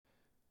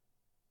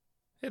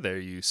Hey there,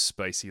 you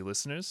spicy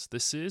listeners.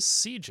 This is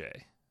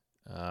CJ.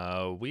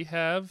 We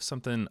have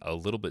something a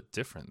little bit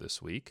different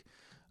this week.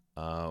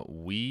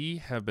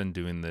 We have been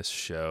doing this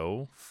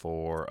show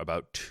for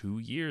about 2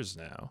 years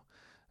now.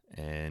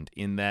 And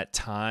in that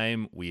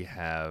time, we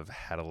have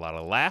had a lot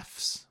of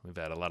laughs. We've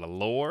had a lot of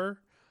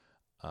lore.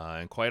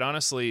 And quite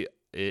honestly,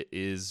 it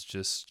is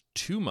just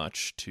too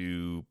much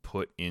to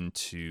put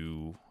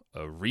into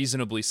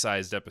reasonably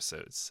sized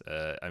episodes.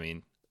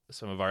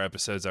 Some of our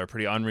episodes are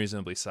pretty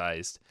unreasonably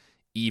sized,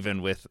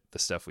 even with the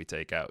stuff we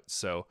take out.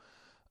 So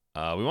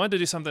we wanted to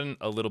do something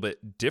a little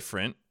bit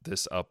different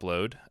this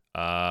upload.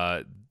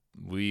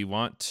 We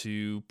want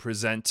to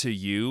present to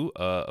you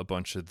a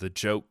bunch of the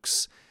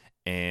jokes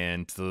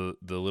and the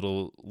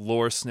little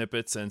lore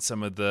snippets and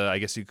some of the, I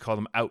guess you could call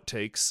them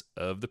outtakes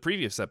of the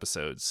previous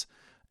episodes,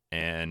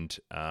 and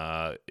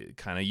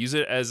kind of use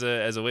it as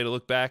a way to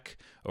look back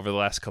over the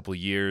last couple of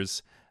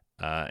years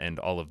and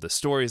all of the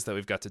stories that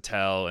we've got to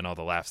tell and all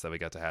the laughs that we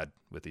got to have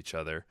with each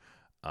other.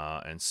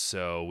 And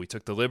so we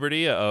took the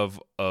liberty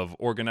of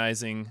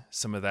organizing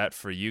some of that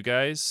for you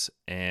guys,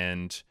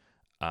 and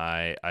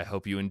I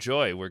hope you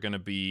enjoy. We're going to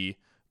be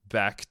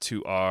back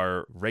to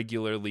our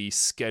regularly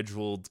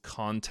scheduled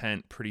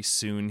content pretty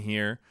soon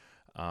here.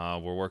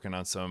 We're working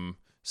on some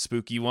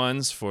spooky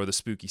ones for the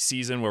spooky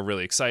season we're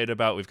really excited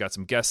about. We've got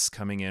some guests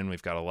coming in.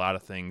 We've got a lot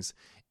of things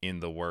in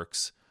the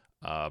works,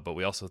 but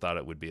we also thought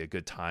it would be a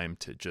good time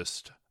to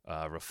just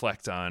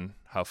reflect on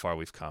how far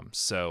we've come.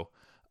 So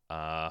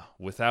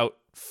without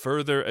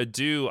further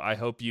ado, I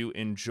hope you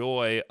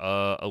enjoy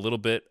a little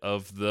bit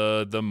of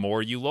the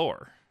more you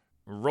lore.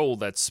 Roll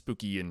that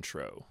spooky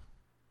intro.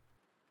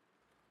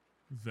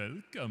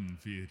 Welcome,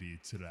 weary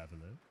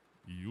traveler.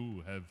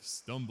 You have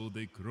stumbled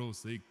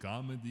across a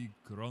comedy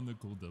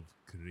chronicled of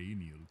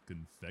cranial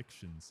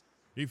confections,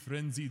 a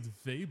frenzied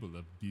fable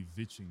of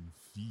bewitching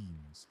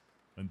fiends,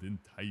 an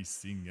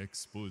enticing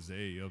expose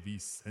of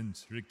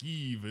eccentric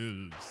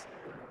evils.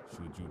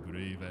 Should you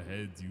brave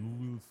ahead, you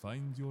will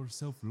find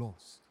yourself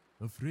lost,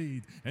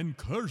 afraid, and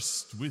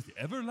cursed with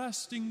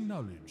everlasting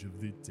knowledge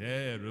of the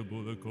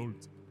terrible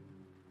occult.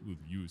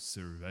 Will you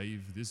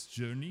survive this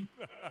journey?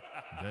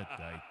 That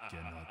I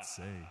cannot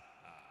say.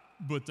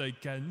 But I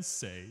can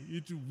say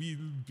it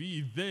will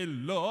be the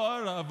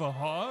lore of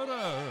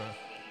horror.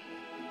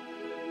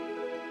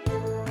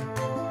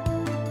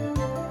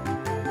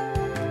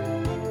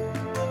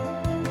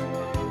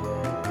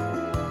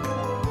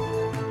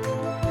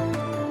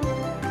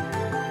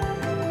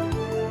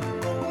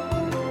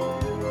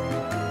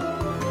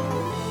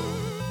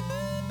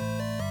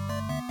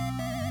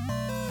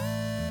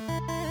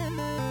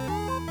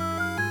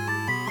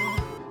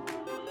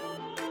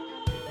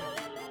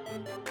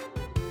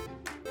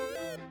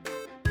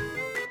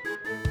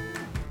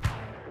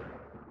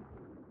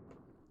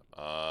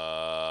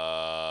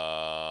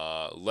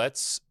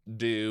 Let's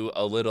do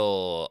a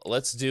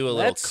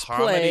little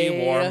comedy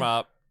play. warm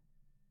up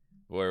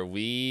where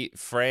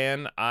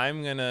Fran,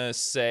 I'm gonna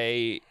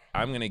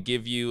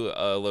give you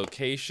a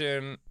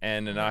location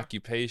and an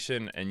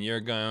occupation, and you're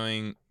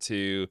going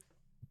to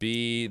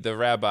be the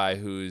rabbi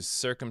who's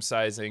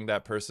circumcising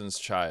that person's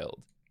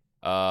child.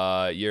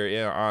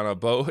 You're on a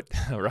boat,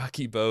 a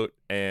rocky boat,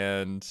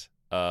 and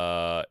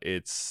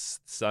it's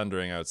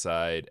thundering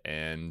outside,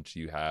 and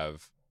you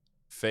have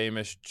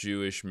famous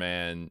Jewish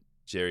man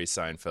Jerry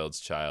Seinfeld's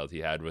child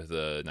he had with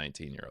a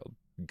 19-year-old.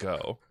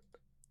 Go.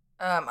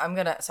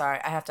 Sorry,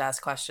 I have to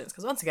ask questions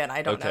because once again,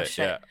 I don't know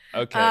shit. Yeah.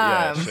 Okay,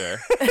 yeah, sure.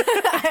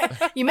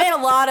 You made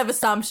a lot of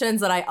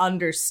assumptions that I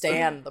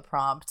understand the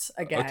prompt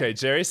again. Okay,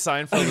 Jerry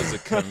Seinfeld is a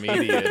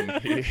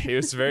comedian. He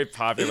was very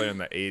popular in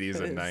the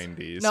 80s and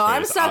 90s. No,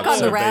 I'm stuck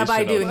on the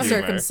rabbi doing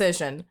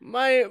circumcision.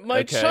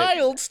 My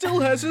child still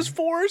has his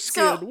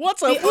foreskin. So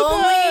What's up with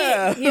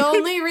that? The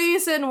only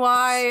reason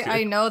why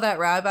I know that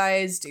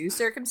rabbis do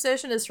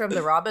circumcision is from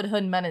the Robin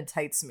Hood Men in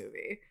Tights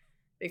movie.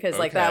 Because,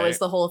 that was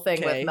the whole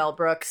thing with Mel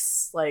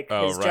Brooks,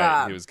 his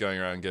job. He was going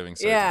around giving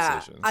circumcisions.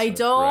 Yeah, I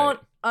don't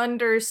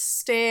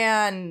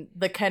understand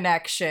the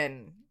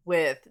connection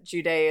with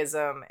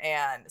Judaism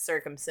and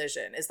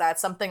circumcision. Is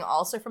that something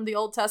also from the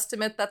Old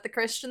Testament that the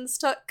Christians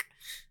took?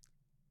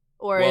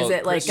 Or is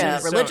it like a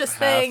religious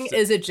thing?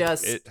 Is it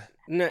just happen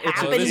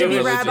to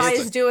be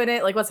rabbis doing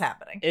it? Like, what's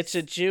happening? It's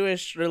a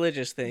Jewish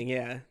religious thing,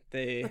 yeah.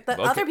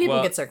 Other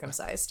people get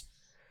circumcised.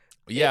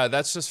 Yeah,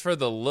 that's just for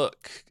the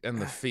look and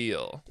the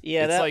feel.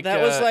 Yeah,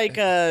 that was like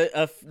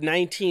a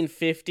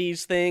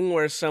 1950s thing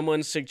where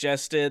someone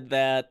suggested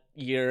that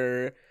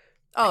your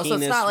so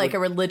it's not like a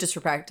religious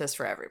practice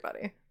for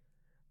everybody.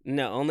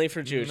 No, only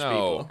for Jewish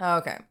people. Oh,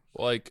 okay.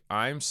 Like,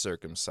 I'm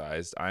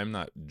circumcised. I'm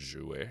not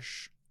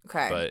Jewish.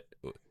 Okay. But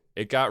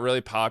it got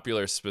really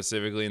popular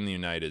specifically in the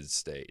United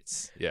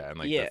States. Yeah, in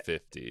the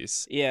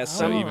 50s. Yeah,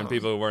 so even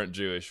people who weren't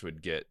Jewish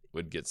would get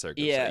circumcised.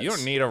 Yeah, you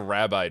don't need a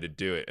rabbi to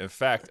do it. In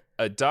fact,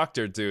 a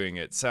doctor doing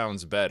it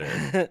sounds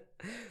better.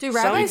 Do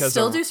rabbis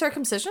still do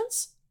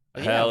circumcisions?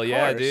 Hell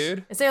yeah,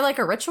 dude. Is there like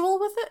a ritual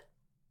with it?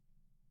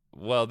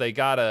 Well, they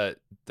gotta.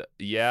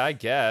 Yeah, I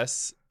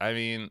guess. I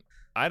mean,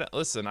 I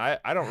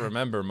don't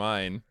remember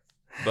mine.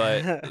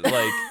 But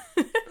like,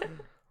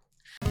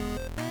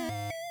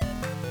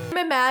 I'm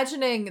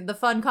imagining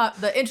the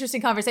the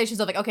interesting conversations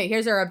of like, okay,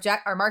 here's our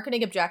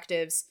marketing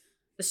objectives,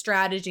 the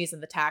strategies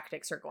and the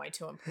tactics are going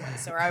to employ.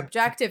 So our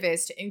objective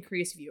is to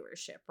increase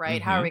viewership,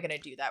 right? How are we going to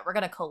do that? We're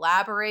going to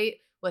collaborate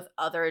with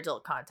other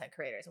adult content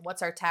creators. And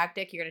what's our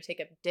tactic? You're going to take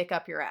a dick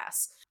up your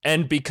ass.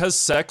 and because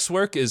sex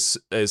work is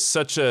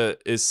such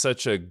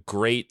a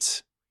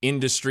great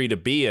industry to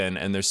be in,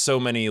 and there's so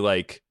many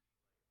like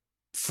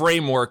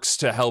frameworks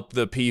to help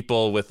the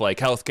people with like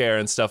healthcare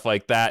and stuff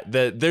like that,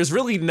 there's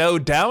really no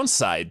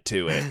downside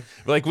to it.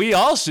 Like, we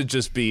all should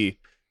just be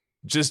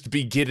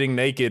getting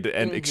naked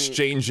and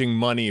exchanging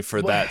money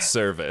for that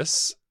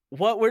service.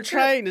 What we're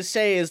trying to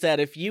say is that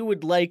if you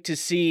would like to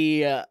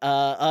see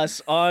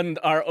us on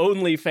our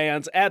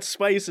OnlyFans at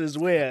Spices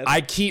With,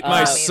 I keep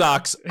my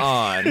socks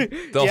on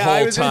the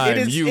whole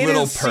time. You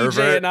little pervert.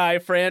 CJ and I,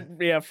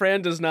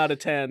 Fran does not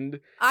attend.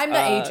 I'm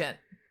the agent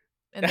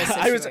in this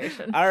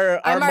situation.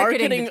 I'm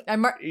marketing.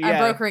 I'm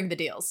brokering the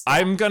deals.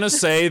 I'm gonna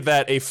say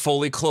that a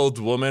fully clothed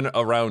woman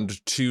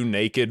around two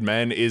naked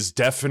men is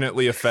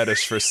definitely a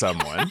fetish for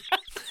someone.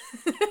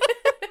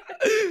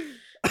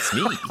 It's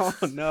me. Oh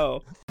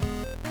no.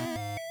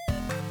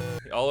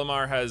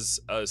 Olimar has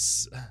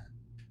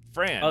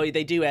Fran. Oh,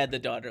 they do add the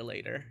daughter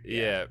later.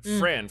 Yeah,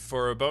 Fran,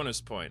 for a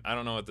bonus point. I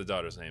don't know what the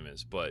daughter's name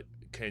is, but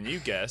can you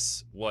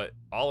guess what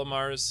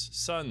Olimar's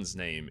son's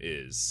name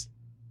is?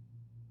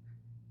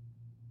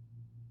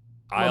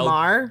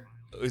 Lamar?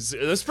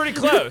 That's pretty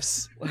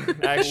close,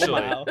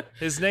 actually. Wow.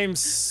 His name's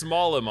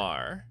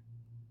Smalimar.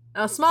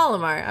 Oh,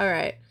 Smalimar. All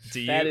right.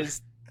 That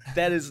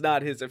is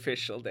not his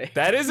official name.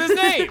 That is his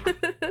name.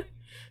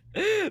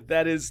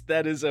 That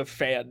is a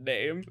fan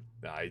name.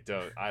 No,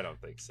 I don't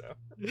think so.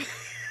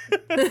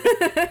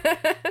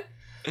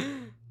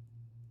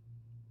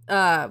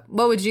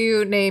 What would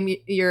you name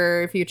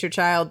your future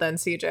child then,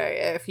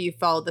 CJ, if you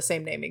followed the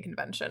same naming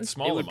convention?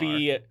 Smalimar. It would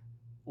be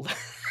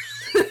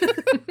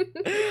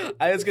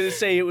I was gonna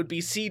say it would be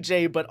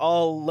CJ, but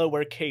all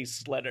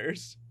lowercase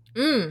letters.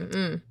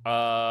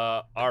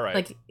 All right.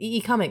 Like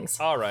E. Cummings.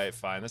 All right,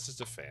 fine. That's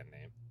just a fan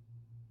name.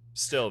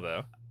 Still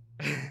though.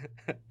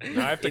 No,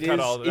 I have to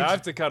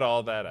cut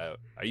all that out.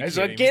 Are you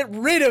kidding me? Get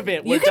rid of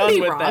it. We're done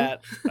with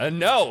that.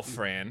 No,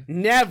 Fran.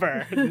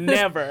 Never.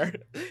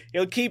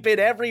 You'll keep in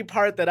every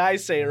part that I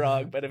say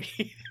wrong, but if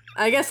you...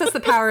 I guess that's the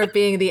power of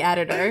being the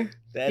editor.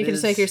 You can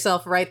just make is-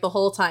 yourself right the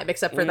whole time,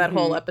 except for that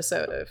whole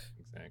episode of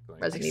Exactly.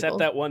 Resident Except Evil.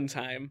 that one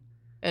time.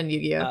 And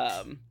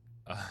Yu-Gi-Oh!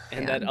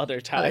 And that other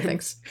Other time.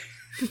 things.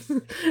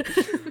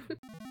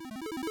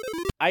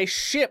 I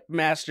ship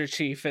Master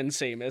Chief and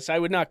Samus. I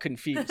would not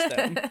confuse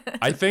them.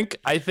 I think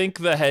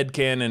the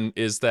headcanon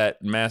is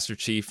that Master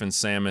Chief and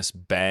Samus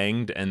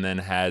banged and then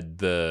had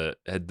the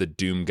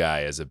Doom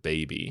guy as a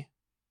baby.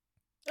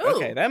 Ooh.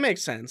 Okay, that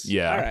makes sense.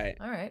 Yeah.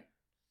 All right.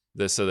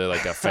 So they're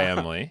like a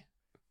family.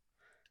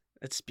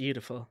 That's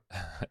beautiful.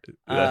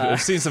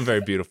 I've seen some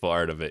very beautiful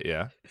art of it,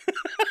 yeah.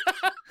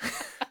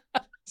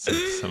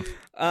 some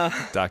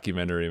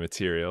documentary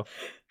material.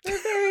 They're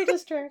very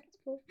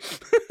distractible.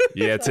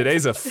 Yeah,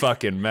 today's a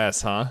fucking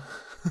mess, huh?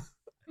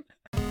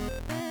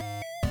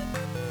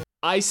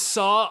 I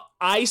saw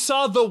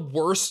the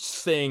worst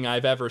thing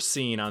I've ever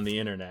seen on the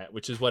internet,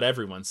 which is what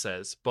everyone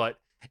says, but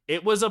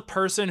it was a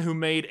person who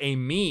made a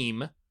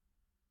meme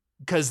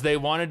because they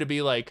wanted to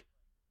be like,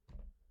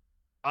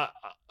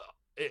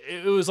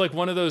 it was like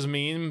one of those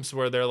memes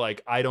where they're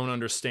like, I don't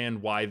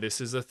understand why this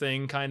is a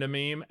thing kind of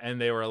meme. And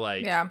they were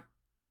like, Yeah.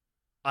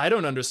 I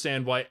don't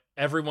understand why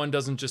everyone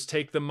doesn't just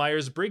take the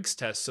Myers-Briggs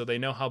test so they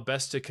know how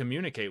best to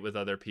communicate with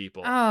other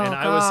people. Oh, and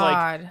I was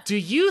like, do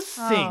you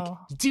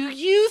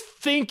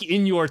think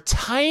in your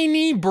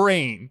tiny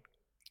brain,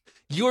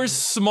 your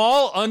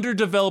small,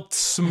 underdeveloped,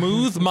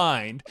 smooth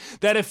mind,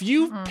 that if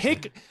you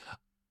pick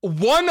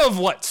one of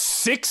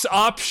 6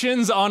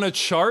 options on a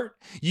chart,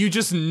 you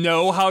just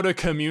know how to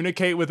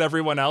communicate with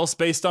everyone else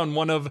based on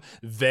one of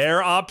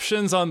their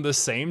options on the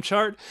same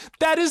chart?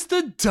 That is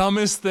the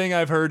dumbest thing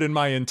I've heard in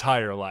my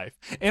entire life.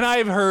 And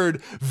I've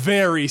heard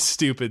very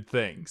stupid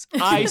things.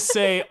 I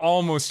say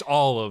almost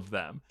all of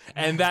them.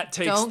 And that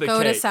takes Don't the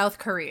go cake. to South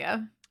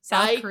Korea.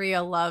 South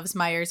Korea loves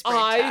Myers-Briggs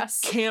I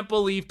tests. can't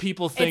believe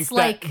people think It's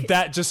like-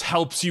 that just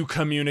helps you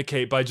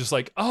communicate by just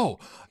like, oh,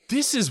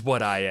 this is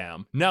what I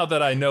am. Now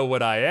that I know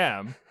what I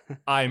am,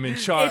 I'm in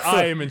charge.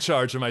 I am in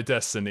charge of my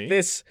destiny.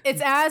 It's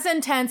as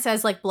intense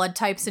as like blood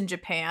types in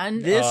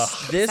Japan. This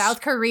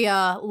South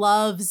Korea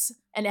loves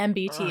an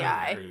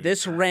MBTI.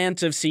 This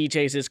rant of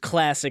CJ's is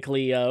classic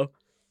Leo.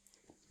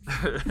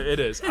 It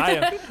is. I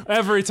am.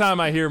 Every time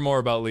I hear more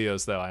about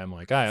Leos, though, I am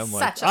like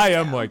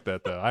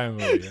that, though. I am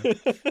a Leo.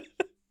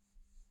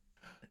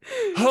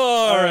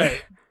 All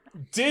right.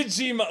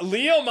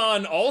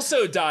 Leomon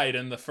also died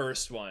in the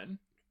first one.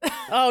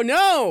 Oh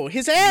no,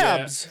 his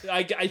abs. Yeah.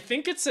 I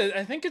think it's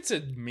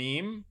a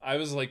meme. I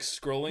was like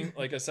scrolling,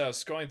 like I said, I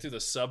was scrolling through the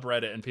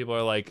subreddit, and people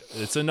are like,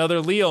 "It's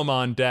another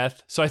Leomon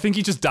death." So I think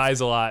he just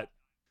dies a lot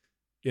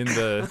in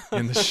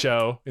the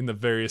show, in the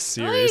various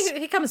series.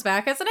 Well, he comes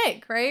back as an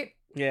egg, right?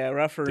 Yeah,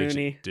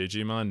 rough-a-rooney.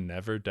 Digimon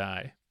never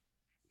die.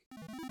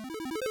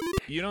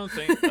 You don't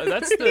think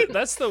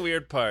that's the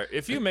weird part.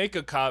 If you make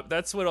a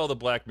that's what all the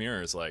Black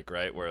Mirror is like,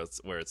 right? Where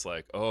it's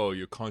like, oh,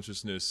 your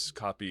consciousness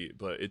copy,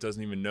 but it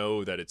doesn't even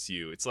know that it's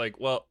you. It's like,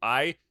 well,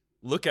 I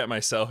look at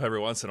myself every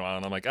once in a while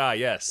and I'm like, ah,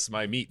 yes,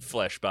 my meat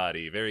flesh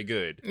body, very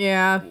good.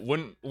 Yeah.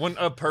 Wouldn't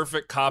a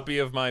perfect copy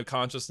of my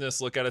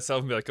consciousness look at itself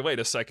and be like, wait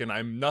a second,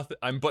 I'm nothing,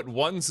 I'm but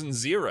ones and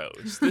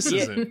zeros. This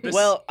isn't. This,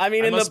 well, I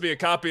mean, it must be a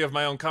copy of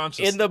my own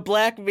consciousness. In the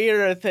Black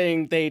Mirror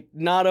thing, they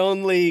not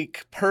only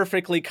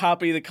perfectly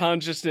copy the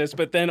consciousness,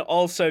 but then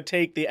also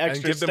take the extra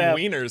and give step, them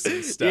wieners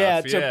and stuff.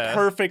 Yeah, to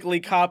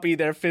perfectly copy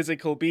their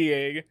physical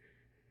being.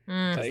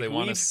 Because Mm. they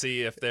want to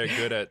see if they're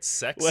good at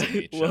sexing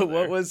each other.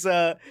 What was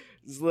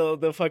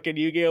the fucking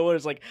Yu-Gi-Oh one?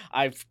 It's like,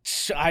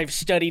 I've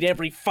studied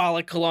every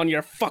follicle on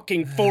your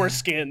fucking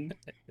foreskin.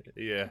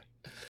 Yeah.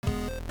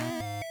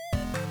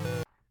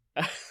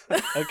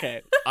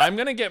 Okay. I'm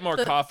gonna get more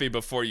coffee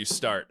before you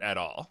start at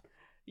all.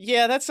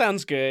 Yeah, that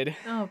sounds good.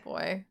 Oh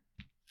boy.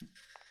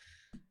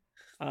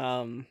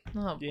 Oh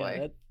boy.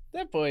 Yeah,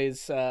 that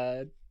boy's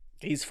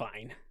he's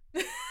fine.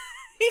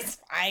 He's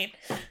fine.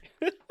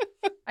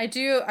 I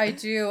do.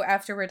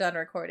 After we're done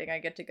recording, I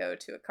get to go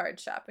to a card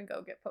shop and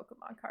go get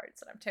Pokemon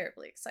cards, and I'm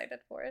terribly excited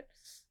for it.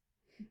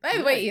 By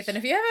the way, Ethan,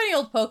 if you have any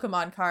old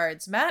Pokemon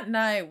cards, Matt and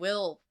I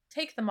will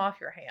take them off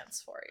your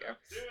hands for you.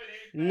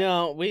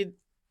 No,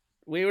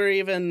 we were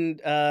even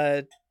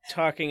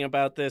talking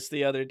about this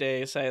the other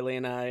day, Siley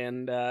and I,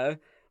 and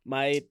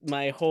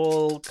my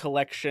whole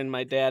collection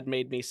my dad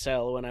made me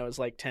sell when I was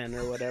like 10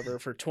 or whatever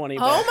for $20.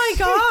 Oh my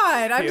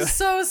god, I'm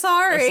so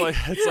sorry.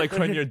 It's like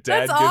when your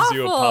dad That's gives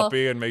you a awful.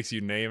 puppy and makes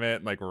you name it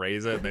and like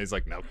raise it, and he's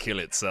like, "Now kill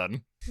it,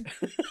 son.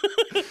 That's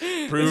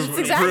exactly prove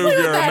what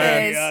you're a that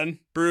man. is.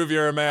 Prove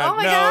you're a man." Oh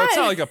my no, God. it's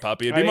not like a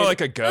puppy. It'd be more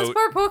like a Those goat.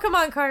 poor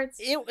Pokemon cards.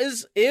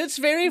 It's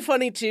very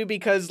funny too,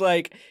 because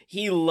like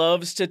he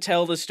loves to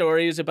tell the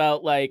stories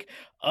about like,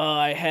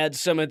 I had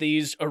some of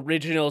these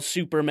original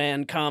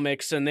Superman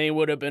comics and they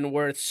would have been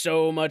worth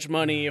so much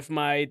money if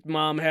my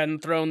mom hadn't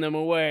thrown them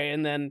away.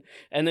 And then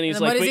he's then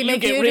what like, does but he you make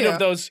get you rid do? of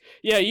those.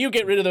 Yeah, you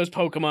get rid of those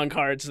Pokemon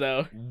cards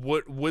though.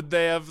 Would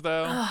they have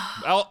though?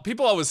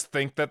 People always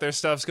think that their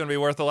stuff's gonna be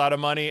worth a lot of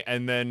money,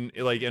 and then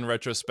like in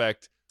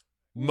retrospect,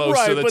 most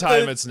Right, of the but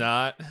time it's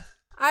not.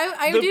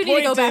 I The do need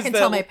to go point back is and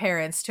tell that- my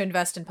parents to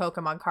invest in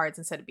Pokemon cards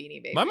instead of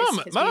Beanie Babies. My mom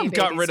 'cause got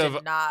Beanie rid Babies of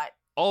did not.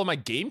 all of my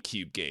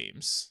GameCube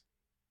games.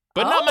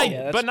 But Oh. not my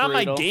Yeah, that's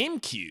my brutal.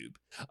 GameCube.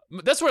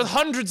 That's worth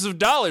hundreds of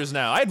dollars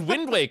now. I had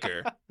Wind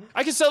Waker.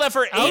 I can sell that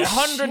for Oh,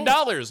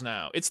 $800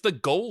 now. It's the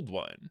gold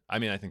one. I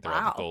mean, I think they're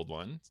all Wow. the gold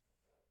ones.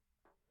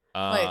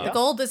 Wait, the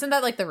gold, isn't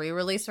that like the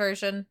re-release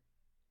version?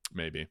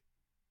 Maybe.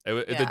 Yeah.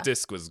 The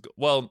disc was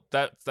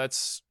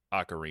that's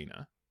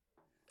Ocarina.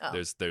 Oh.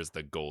 There's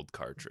the gold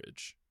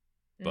cartridge.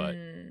 But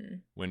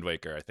Mm, Wind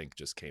Waker, I think,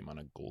 just came on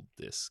a gold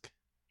disc.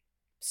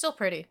 still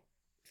pretty.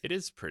 It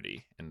is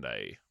pretty, and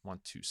I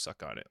want to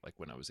suck on it like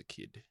when I was a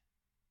kid.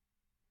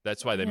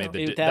 That's why they made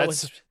the Dude,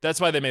 that's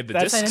why they made the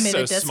that's disc why they made so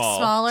the disc small,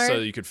 smaller? so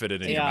you could fit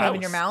it in You your can mouth. put them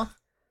in your mouth.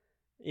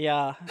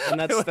 Yeah, and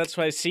that's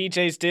why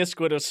CJ's disc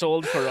would have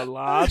sold for a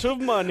lot of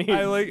money.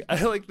 I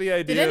like the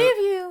idea. Did any of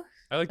you?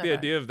 I like the Okay.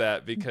 idea of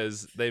that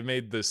because they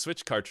made the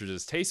Switch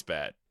cartridges taste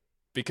bad.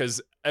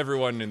 Because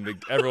everyone who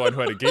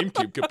had a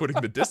GameCube kept putting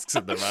the discs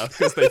in their mouth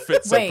because they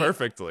fit so Wait.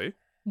 perfectly.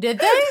 Did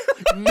they?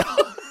 No.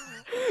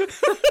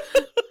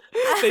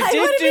 They I did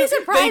wouldn't do, be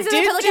surprised they if they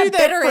did put like do a that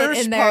bitterant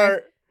first in there.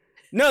 part.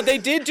 No, they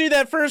did do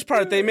that first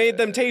part. They made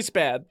them taste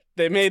bad.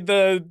 They made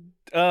the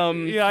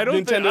Yeah, I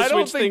don't Nintendo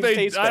think Switch things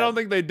taste I bad. don't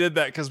think they did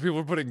that because people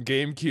were putting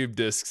GameCube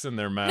discs in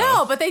their mouth.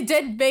 No, but they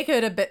did make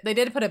it a bit. They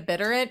did put a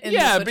bitterant in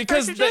Yeah, the Switch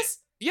because cartridges.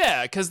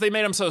 because they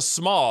made them so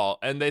small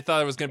and they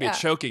thought it was going to be Yeah. a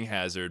choking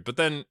hazard. But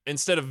then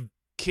instead of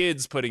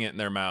kids putting it in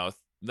their mouth,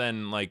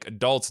 then like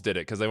adults did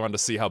it because they wanted to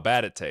see how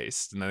bad it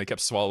tastes, and then they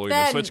kept swallowing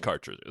their Then- Switch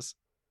cartridges.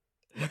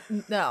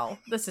 No,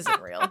 this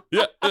isn't real.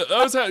 Yeah,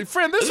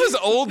 friend, this was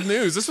old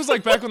news. This was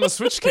like back when the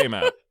Switch came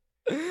out.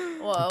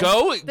 Whoa.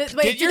 Go Wait, get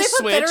did your they put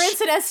Switch.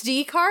 bitterants in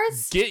SD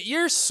cards? Get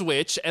your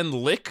Switch and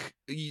lick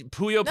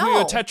Puyo No.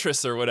 Puyo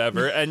Tetris or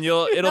whatever, and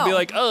it'll be No.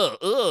 like,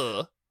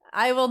 ugh.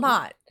 I will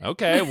not.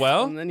 Okay,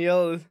 well, and then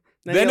you'll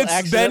then you'll it's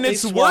accidentally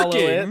swallow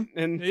working.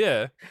 it and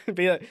Yeah.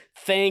 be like,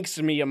 thanks,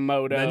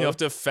 Miyamoto. Then you'll have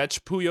to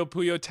fetch Puyo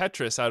Puyo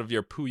Tetris out of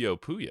your Puyo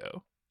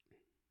Puyo.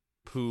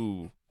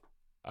 Poo.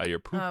 Your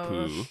poo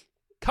poo. Oh.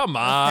 Come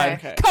on.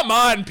 Okay. Come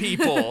on,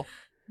 people.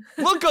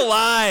 Look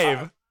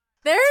alive.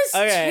 There's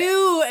Okay.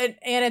 two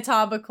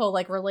anatomical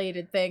like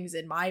related things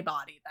in my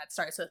body that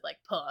starts with like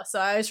puh. So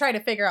I was trying to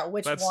figure out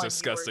which That's one.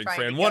 disgusting, you were trying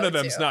friend. to One go of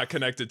them's to. not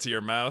connected to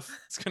your mouth.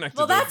 It's connected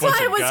Well, to a that's bunch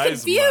why I of was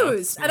guys' confused,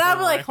 mouths. and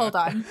I'm like, hold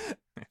on.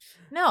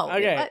 No.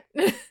 Okay.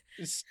 what?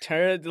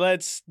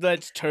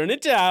 Let's turn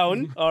it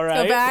down. All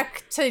right. Go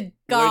back to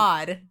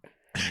God.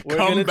 We're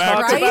Come gonna back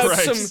talk to about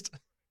Christ. some.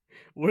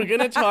 We're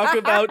gonna talk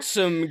about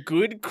some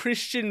good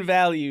Christian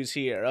values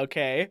here,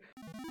 okay?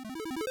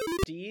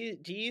 Do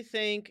you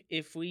think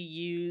if we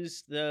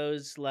use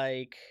those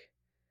like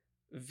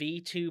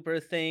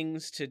VTuber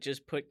things to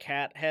just put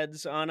cat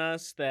heads on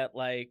us that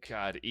like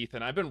God,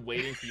 Ethan, I've been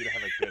waiting for you to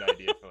have a good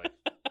idea for like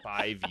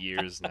 5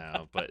 years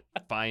now, but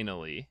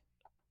finally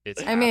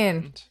it's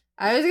happened.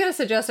 I was gonna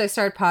suggest I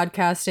start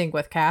podcasting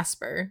with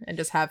Casper and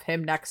just have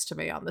him next to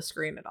me on the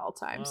screen at all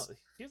times. Well,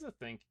 here's the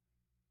thing,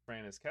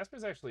 Fran, is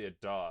Casper's actually a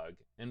dog,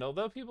 and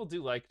although people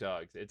do like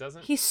dogs, it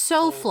doesn't. He's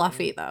so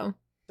fluffy though.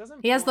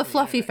 He has the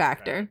fluffy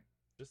factor.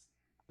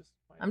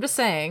 I'm just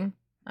saying.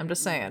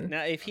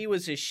 Now, if he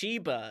was a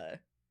Shiba,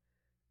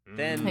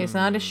 then he's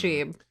not a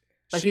sheep,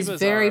 but Shibas he's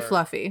very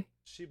fluffy.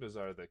 Shibas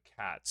are the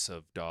cats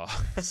of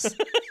dogs.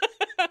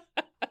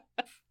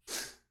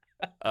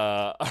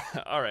 All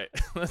right,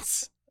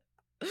 let's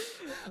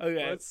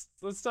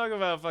talk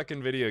about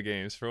fucking video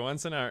games for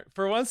once in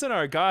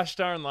our gosh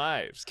darn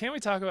lives. Can't we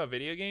talk about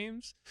video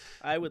games?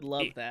 I would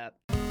love that.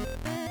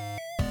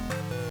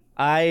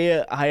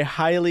 I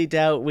highly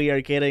doubt we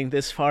are getting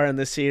this far in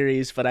the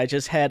series, but I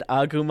just had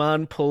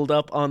Agumon pulled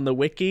up on the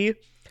wiki.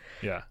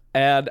 Yeah.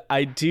 And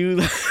I do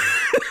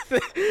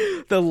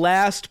the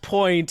last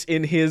point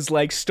in his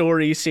like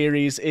story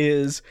series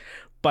is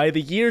by the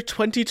year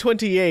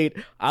 2028,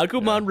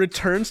 Agumon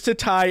returns to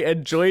Tai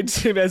and joins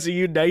him as a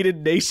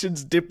United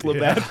Nations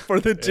diplomat for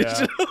the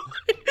digital.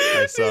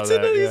 I saw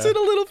that. He's in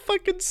a little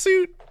fucking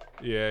suit.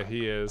 Yeah,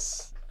 he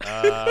is.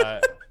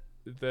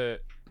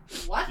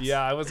 What?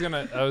 Yeah, I was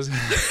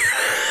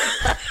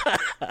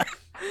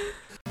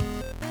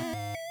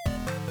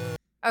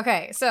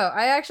Okay, so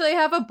I actually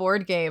have a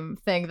board game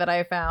thing that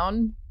I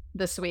found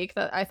this week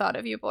that I thought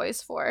of you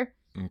boys for.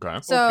 Okay.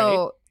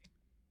 So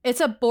it's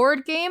a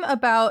board game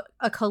about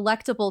a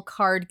collectible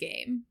card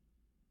game.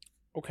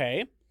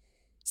 Okay.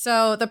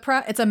 So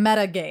it's a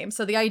meta game.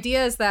 So the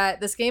idea is that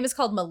this game is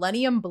called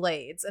Millennium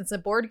Blades. And it's a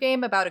board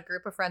game about a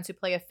group of friends who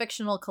play a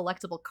fictional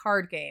collectible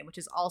card game, which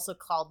is also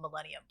called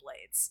Millennium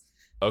Blades.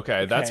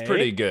 Okay, that's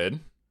pretty good.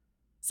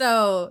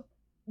 So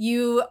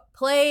you're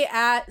playing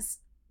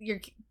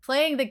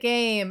the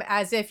game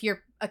as if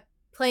you're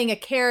playing a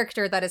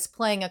character that is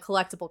playing a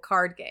collectible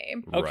card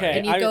game. Okay.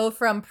 And you go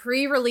from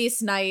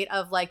pre-release night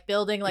of like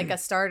building like a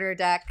starter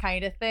deck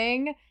kind of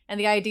thing. And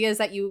the idea is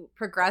that you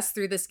progress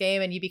through this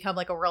game and you become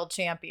like a world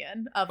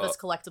champion of this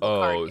collectible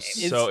card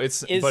game. So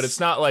but it's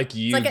not like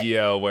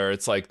Yu-Gi-Oh where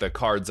it's like the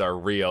cards are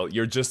real.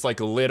 You're just like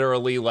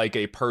literally like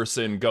a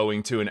person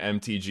going to an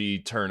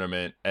MTG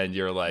tournament and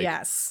you're like,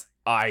 yes,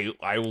 I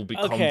will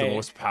become the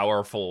most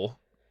powerful.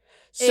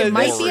 So it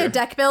might be a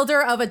deck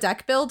builder of a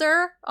deck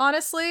builder,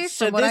 honestly,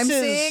 from what I'm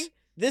seeing.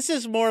 This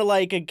is more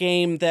like a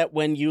game that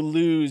when you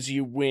lose,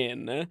 you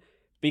win.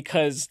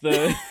 Because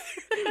the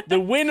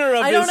winner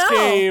of this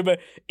game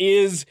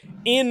is,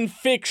 in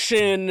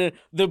fiction,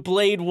 the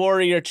Blade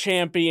Warrior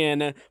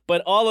champion,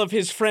 but all of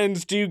his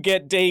friends do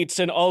get dates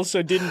and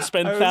also didn't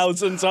spend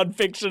thousands on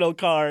fictional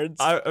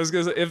cards. I was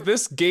going to say, if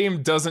this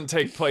game doesn't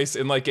take place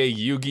in like a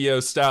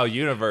Yu-Gi-Oh style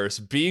universe,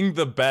 being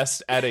the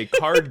best at a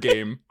card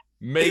game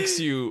makes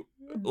you,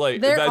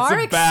 like, that's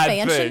a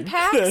bad thing.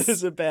 Packs? That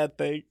is a bad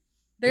thing.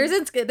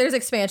 There's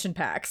expansion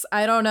packs.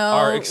 I don't know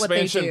Are what they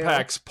do. expansion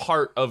packs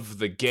part of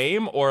the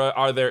game, or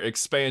are there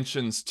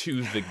expansions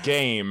to the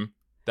game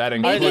that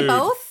include... Maybe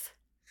both?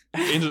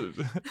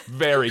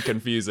 Very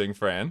confusing,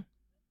 Fran.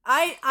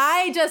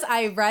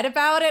 I read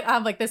about it.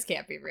 I'm like, this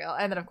can't be real.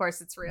 And then, of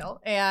course, it's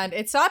real. And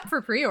it's not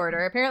for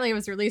pre-order. Apparently, it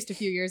was released a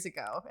few years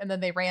ago, and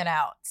then they ran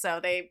out. So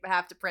they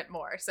have to print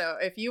more. So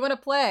if you want to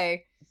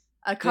play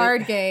a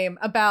card game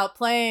about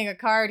playing a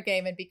card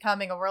game and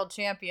becoming a world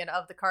champion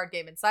of the card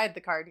game inside the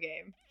card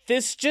game.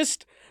 This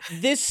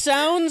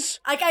sounds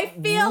like, I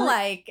feel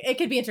like it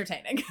could be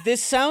entertaining.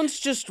 This sounds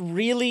just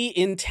really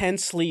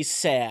intensely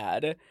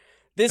sad.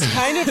 This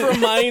kind of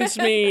reminds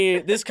me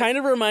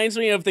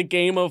of the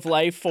Game of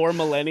Life for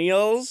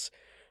millennials,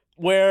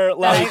 where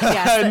like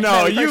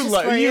no, you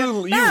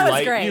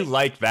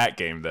like that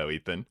game though,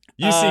 Ethan.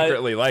 You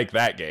secretly like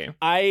that game.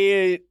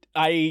 I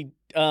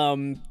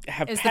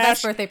have the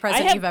best birthday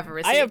present you've ever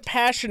received. I have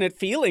passionate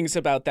feelings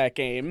about that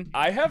game.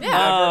 I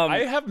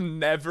have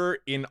never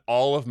in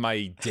all of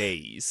my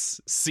days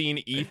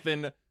seen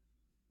Ethan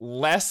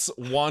less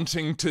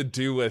wanting to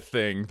do a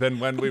thing than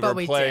when we were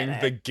playing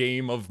the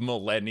game of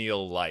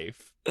millennial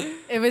life.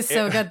 It was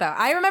so good though.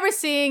 I remember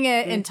seeing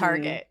it in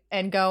Target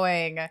and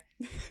going,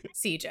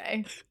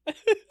 CJ,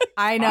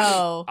 I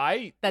know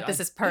that this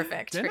is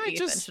perfect for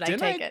Ethan. Should I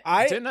take it?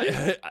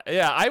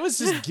 I was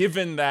just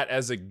given that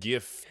as a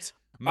gift.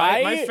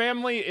 My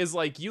family is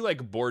like, you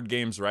like board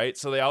games, right?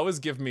 So they always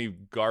give me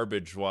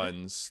garbage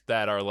ones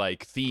that are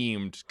like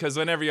themed. Because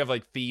whenever you have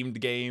like themed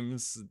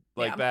games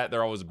like that,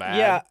 they're always bad.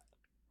 Yeah.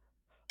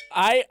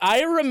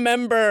 I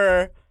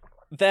remember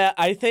that.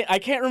 I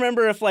can't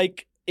remember if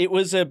like it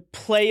was a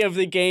play of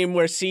the game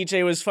where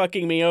CJ was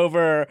fucking me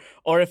over,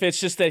 or if it's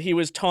just that he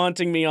was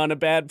taunting me on a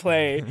bad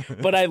play.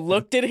 But I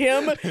looked at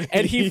him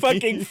and he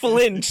fucking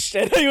flinched,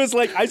 and he was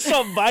like, "I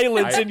saw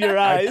violence in your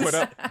eyes."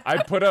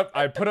 I put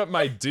up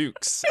my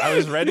dukes. I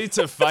was ready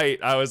to fight.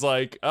 I was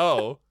like,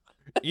 "Oh,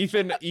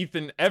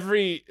 Ethan,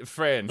 every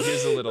friend,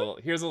 here's a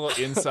little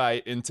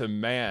insight into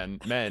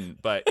men,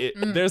 but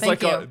there's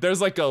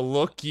like a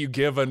look you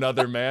give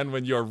another man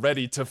when you're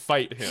ready to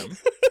fight him.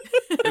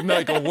 And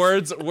like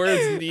words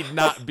need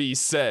not be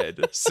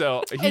said.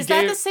 So is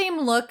that the same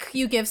look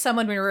you give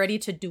someone when you're ready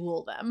to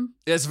duel them?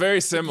 It's very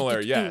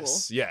similar.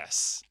 Yes.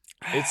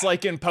 It's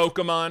like in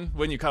Pokemon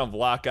when you kind of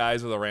lock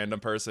eyes with a random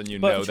person,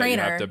 know that you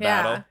have to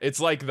battle. Yeah. It's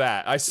like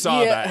that. I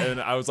saw that and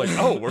I was like,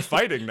 oh, we're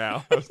fighting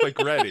now. I was like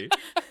ready.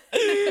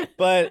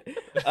 But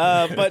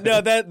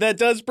no, that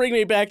does bring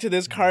me back to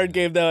this card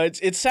game though.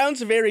 It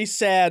sounds very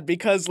sad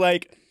because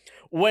like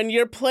when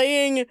you're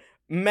playing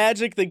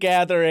Magic the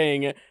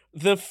Gathering,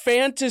 the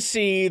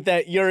fantasy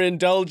that you're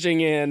indulging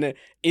in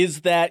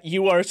is that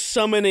you are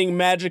summoning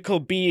magical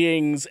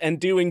beings and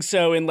doing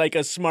so in like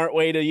a smart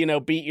way to,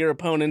 beat your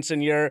opponents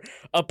and you're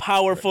a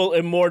powerful,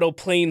 immortal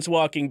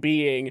planeswalking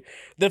being.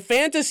 The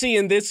fantasy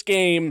in this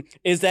game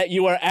is that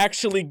you are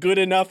actually good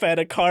enough at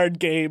a card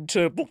game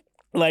to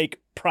like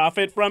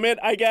profit from it,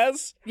 I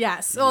guess.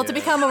 Yes. Well, to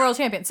become a world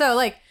champion. So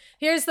like,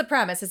 here's the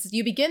premise. It's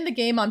you begin the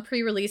game on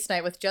pre-release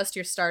night with just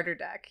your starter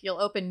deck.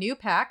 You'll open new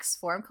packs,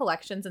 form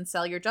collections, and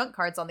sell your junk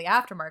cards on the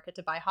aftermarket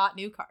to buy hot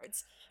new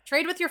cards.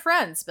 Trade with your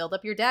friends, build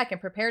up your deck, and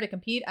prepare to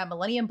compete at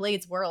Millennium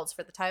Blades Worlds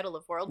for the title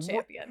of World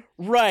Champion.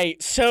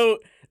 Right. So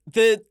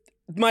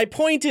my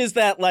point is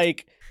that,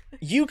 like,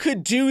 you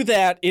could do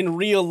that in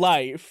real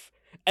life.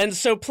 And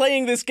so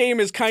playing this game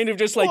is kind of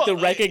just like the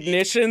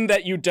recognition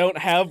that you don't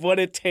have what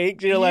it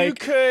takes. You're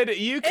like,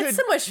 you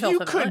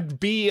could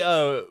be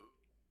a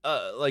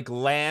like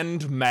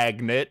land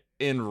magnet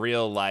in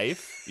real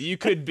life. You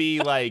could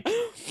be like,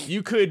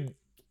 you could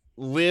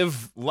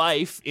live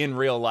life in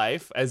real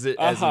life as in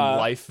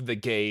life the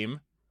game.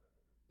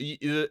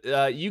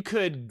 You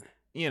could,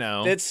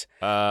 it's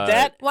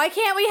that. Why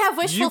can't we have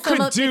wish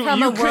fulfillment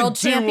become a world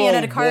champion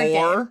at a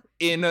card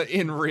game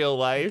in real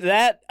life?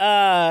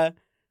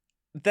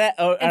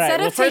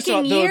 Instead of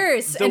taking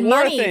years and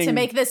money to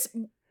make this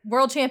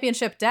world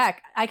championship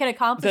deck, I can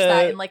accomplish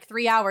that in like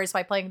 3 hours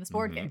by playing this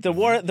board game. The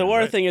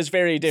war thing is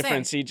very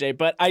different, CJ,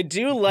 but I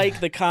do like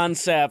the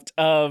concept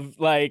of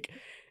like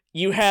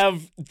you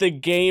have the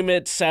game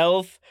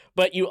itself,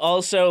 but you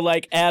also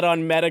like add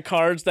on meta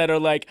cards that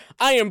are like,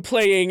 I am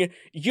playing,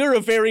 you're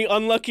a very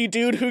unlucky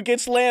dude who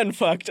gets land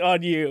fucked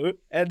on you.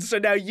 And so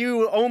now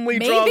you only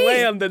draw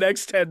land the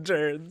next 10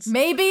 turns.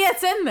 Maybe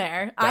it's in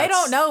there. I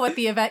don't know what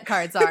the event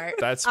cards are.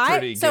 That's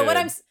pretty good. So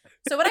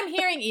what I'm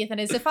hearing, Ethan,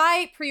 is if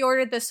I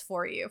pre-ordered this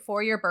for you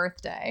for your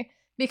birthday,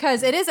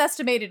 because it is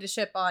estimated to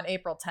ship on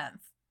April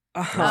 10th.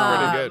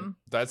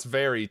 That's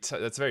pretty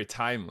good. That's very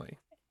timely.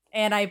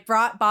 And I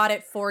bought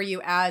it for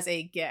you as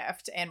a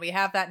gift, and we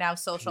have that now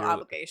social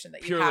obligation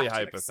that you have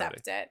to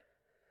accept it.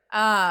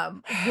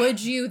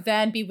 Would you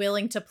then be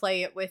willing to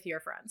play it with your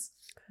friends?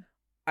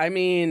 I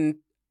mean,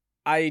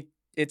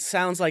 it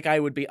sounds like I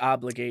would be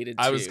obligated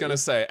to. I was going to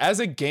say, as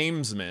a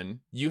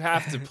gamesman, you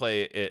have to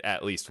play it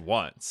at least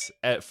once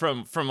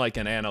from like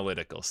an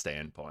analytical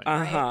standpoint.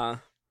 Uh-huh.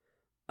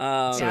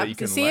 So that you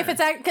can see if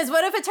it's because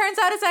what if it turns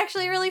out it's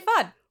actually really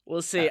fun?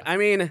 We'll see. I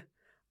mean,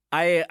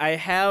 I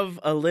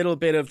have a little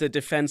bit of the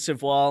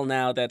defensive wall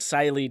now that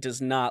Siley does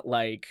not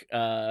like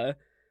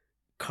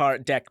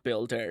card deck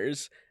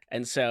builders.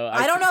 And so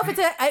I don't know if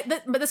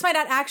it's but this might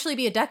not actually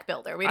be a deck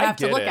builder. We'd have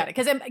to look at it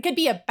because it could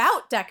be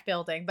about deck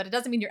building, but it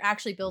doesn't mean you're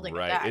actually building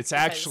a deck. It's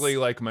actually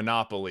like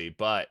Monopoly,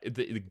 but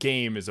the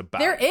game is about.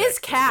 There is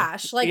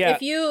cash. Like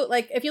if you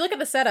look at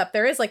the setup,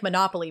 there is like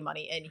Monopoly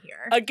money in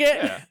here.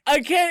 Again,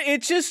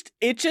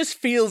 it just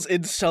feels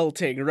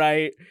insulting,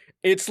 right?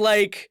 It's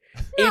like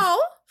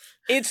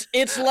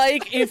It's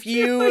like if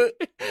you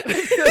I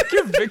feel like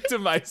you're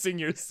victimizing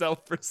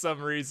yourself for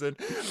some reason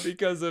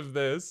because of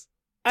this.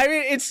 I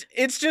mean, it's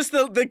just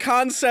the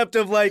concept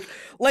of like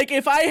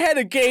if I had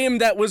a game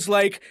that was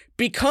like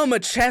become a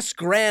chess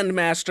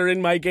grandmaster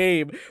in my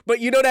game, but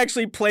you don't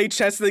actually play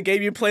chess in the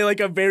game, you play like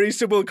a very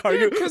simple card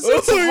game. Because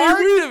it's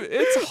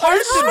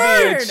hard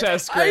to be a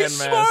chess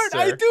grandmaster.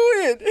 I do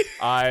it.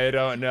 I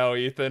don't know,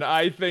 Ethan.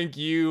 I think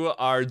you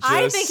are just.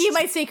 I think you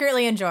might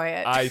secretly enjoy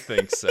it. I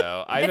think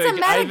so. I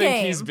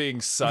think he's being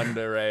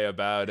tsundere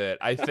about it.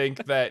 I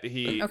think that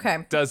he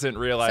doesn't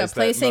realize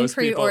that most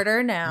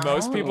pre-order now.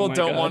 Most people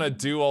don't want to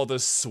do all the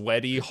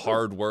sweaty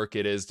hard work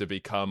it is to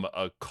become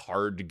a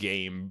card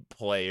game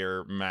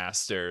player master.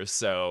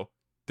 So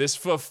this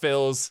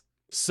fulfills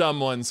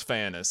someone's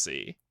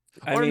fantasy.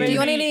 Do you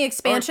want any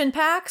expansion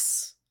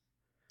packs?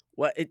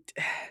 What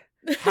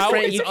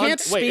you can't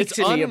speak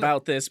to me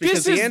about this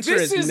because the answer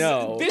is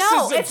no.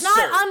 No, it's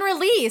not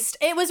unreleased.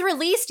 It was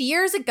released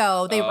years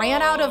ago. They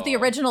ran out of the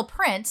original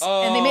print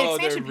and they made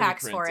expansion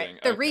packs for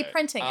it. They're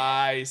reprinting it.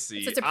 I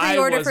see. So it's a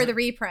pre-order for the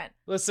reprint.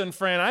 Listen,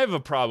 Fran, I have a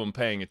problem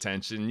paying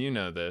attention. You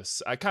know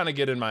this. I kind of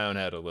get in my own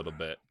head a little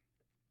bit.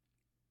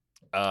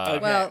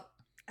 Well,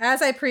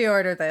 as I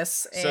pre-order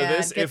this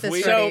and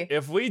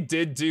if we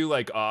did do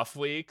like off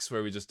weeks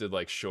where we just did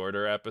like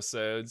shorter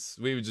episodes,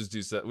 we would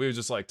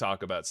just like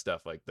talk about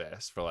stuff like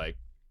this for like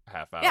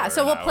half hour. Yeah,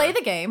 so we'll play hour.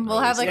 the game. We'll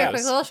have like a quick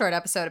Yes. little short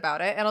episode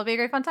about it. It'll be a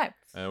great fun time.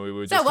 And we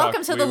would So just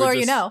welcome to the lore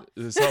you know.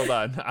 Just hold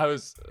on. I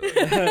was.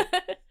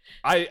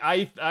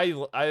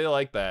 I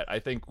like that. I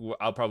think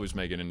I'll probably just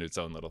make it into its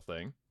own little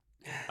thing.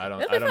 I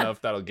don't know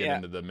if that'll get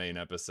into the main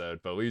episode,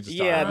 but we just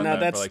talk about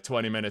that for like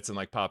 20 minutes and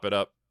like pop it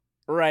up.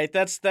 Right,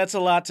 that's a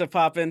lot to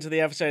pop into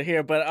the episode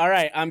here, but all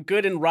right, I'm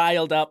good and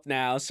riled up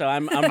now, so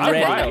I'm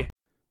ready.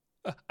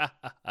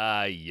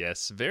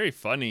 Yes, very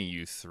funny,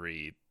 you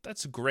three.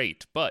 That's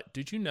great. But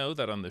did you know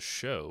that on the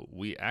show,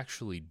 we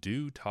actually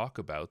do talk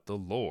about the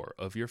lore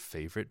of your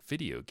favorite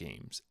video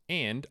games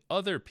and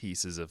other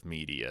pieces of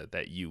media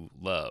that you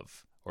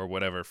love, or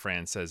whatever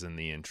Fran says in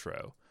the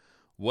intro?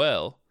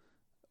 Well,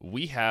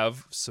 we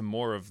have some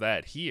more of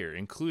that here,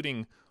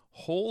 including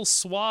whole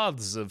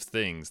swaths of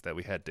things that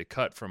we had to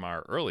cut from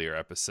our earlier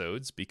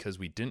episodes because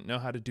we didn't know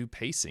how to do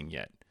pacing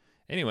yet.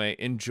 Anyway,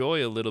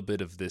 enjoy a little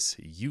bit of this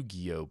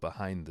Yu-Gi-Oh!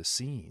 Behind the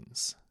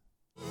scenes.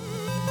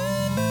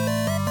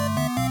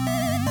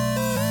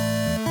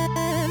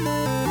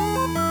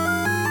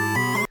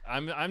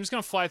 I'm just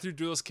going to fly through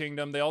Duelist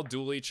Kingdom. They all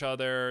duel each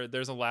other.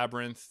 There's a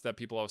labyrinth that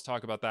people always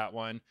talk about that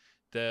one.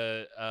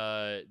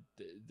 The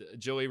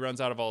Joey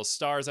runs out of all his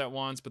stars at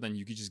once, but then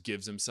Yugi just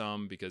gives him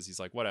some because he's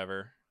like,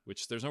 whatever,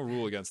 which there's no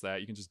rule against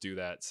that. You can just do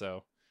that.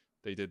 So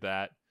they did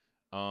that.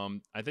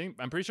 I'm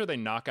pretty sure they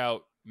knock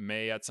out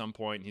May at some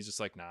point, and he's just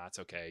like, nah, it's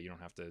okay. You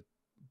don't have to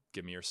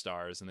give me your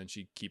stars. And then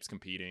she keeps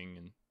competing,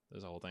 and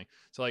there's a whole thing.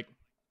 So like,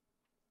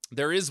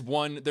 there's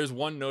one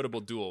notable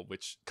duel,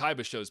 which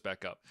Kaiba shows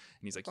back up,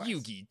 and he's like,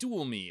 Yugi,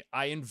 duel me.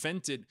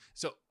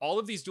 So all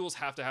of these duels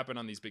have to happen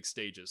on these big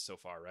stages so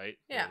far, right?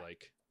 Yeah. They're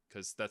like,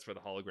 because that's where the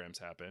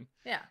holograms happen.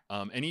 Yeah.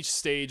 And each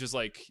stage is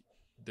like,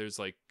 there's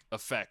like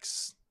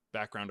effects,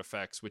 background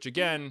effects, which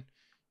again,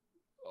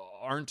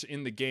 aren't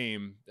in the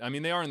game. I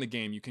mean, they are in the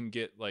game. You can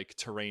get like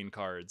terrain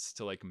cards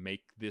to like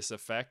make this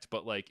effect,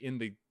 but like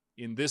in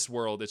this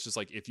world, it's just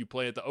like if you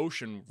play at the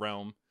ocean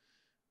realm,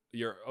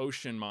 your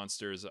ocean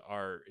monsters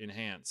are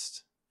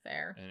enhanced.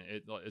 Fair.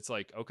 And it's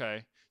like,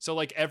 okay. So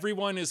like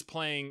everyone is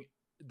playing,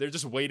 they're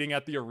just waiting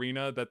at the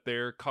arena that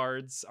their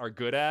cards are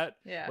good at.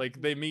 Yeah. Like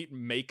they meet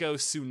Mako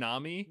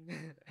Tsunami,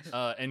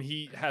 and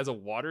he has a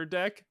water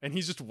deck, and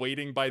he's just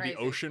waiting by the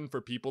ocean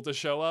for people to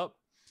show up.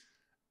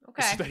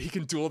 Okay. So that he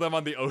can duel them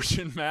on the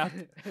ocean map,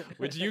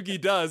 which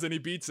Yugi does, and he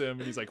beats him,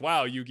 and he's like,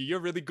 wow, Yugi, you're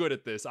really good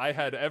at this. I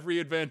had every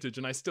advantage,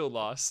 and I still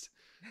lost.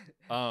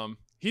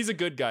 He's a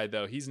good guy,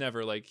 though. He's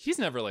never like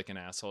an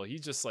asshole.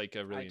 He's just like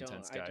a really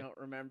intense guy. I don't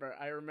remember.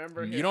 I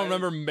remember him. You don't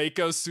remember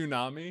Mako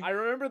Tsunami? I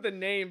remember the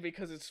name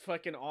because it's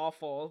fucking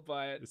awful,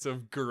 but it's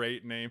a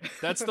great name.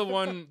 That's the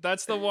one.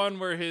 That's the one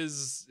where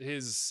his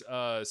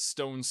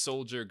stone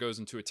soldier goes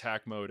into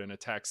attack mode and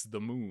attacks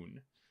the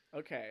moon.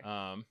 Okay.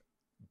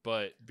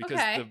 But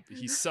because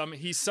he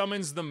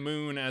summons the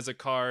moon as a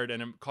card,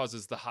 and it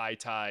causes the high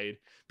tide,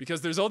 because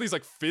there's all these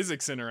like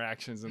physics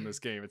interactions in this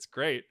game. It's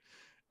great.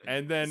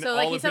 And then so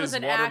like all he of summons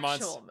his an water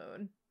actual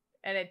moon,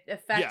 and it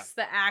affects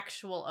the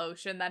actual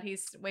ocean that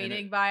he's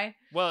waiting by.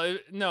 Well,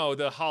 no,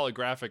 the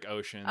holographic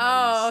ocean.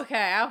 Oh,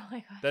 okay. Oh my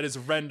god. That is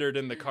rendered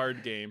in the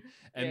card game,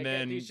 and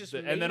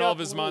then all of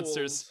his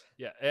monsters.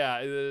 Yeah,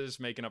 they're just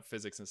making up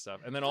physics and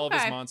stuff. And then all of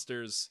his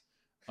monsters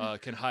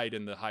can hide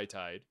in the high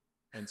tide,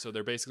 and so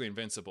they're basically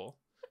invincible.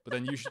 But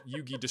then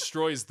Yugi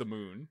destroys the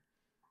moon,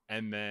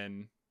 and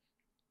then.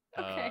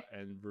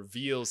 And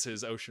reveals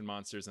his ocean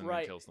monsters and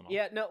then kills them all.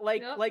 Yeah, no,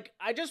 like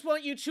I just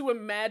want you to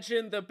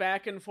imagine the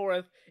back and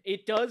forth.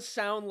 It does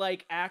sound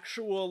like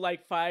actual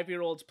like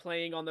 5-year-olds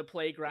playing on the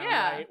playground,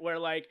 right? Where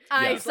like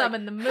I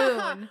summon the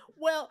moon.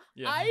 Well,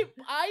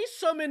 I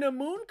summon a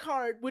moon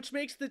card, which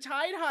makes the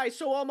tide high,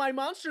 so all my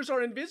monsters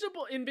are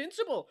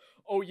invincible.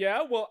 Oh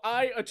yeah, well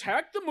I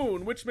attack the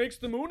moon, which makes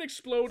the moon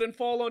explode and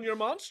fall on your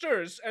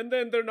monsters, and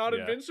then they're not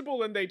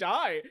invincible and they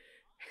die.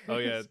 Oh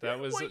yeah, that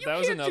was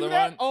another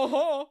one.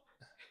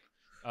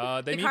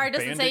 The card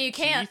doesn't say you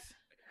can't.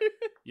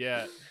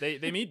 Yeah,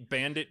 they meet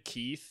Bandit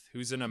Keith,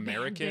 who's an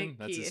American.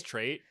 That's his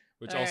trait,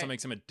 which also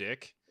makes him a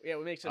dick. Yeah,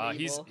 what makes him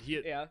evil.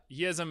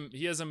 He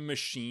has a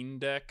machine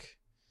deck.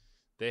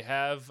 They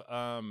have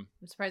I'm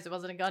surprised it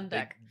wasn't a gun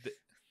deck.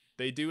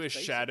 They do a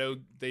shadow.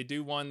 They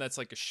do one that's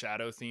like a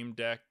shadow themed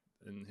deck,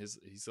 and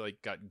he's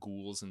like got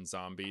ghouls and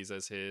zombies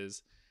as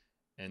his.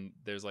 And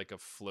there's like a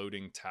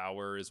floating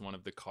tower is one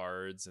of the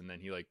cards, and then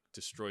he like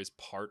destroys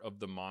part of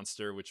the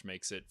monster, which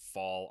makes it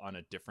fall on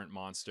a different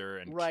monster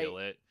and kill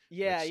it.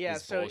 Yeah.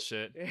 So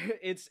bullshit.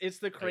 It's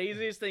the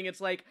craziest thing.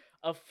 It's like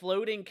a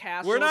floating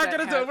castle. We're not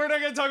gonna talk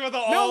about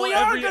the No, we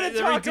are gonna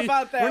talk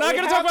about that. We're not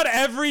gonna talk about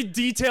every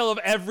detail of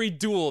every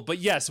duel, but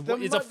yes,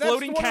 it's a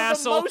floating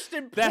castle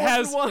that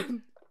has.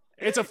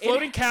 It's a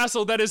floating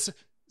castle that is.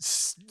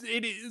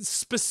 It is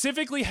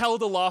specifically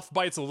held aloft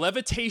by its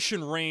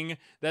levitation ring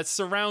that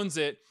surrounds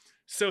it,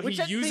 So Which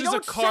he uses they don't a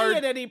card say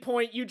at any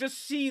point. You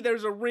just see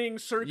there's a ring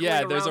circling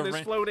there's around a this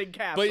ring. floating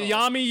castle. But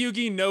Yami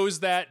Yugi knows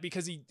that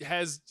because he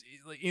has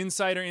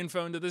insider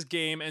info into this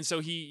game, and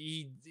so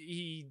he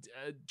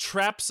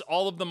traps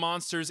all of the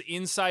monsters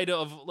inside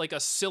of like a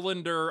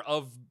cylinder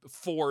of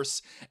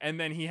force, and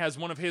then he has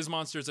one of his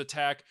monsters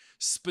attack.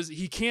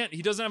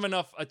 He doesn't have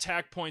enough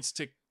attack points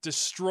to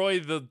destroy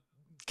the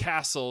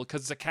castle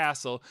because it's a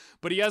castle,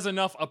 but he has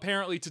enough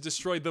apparently to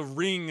destroy the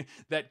ring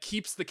that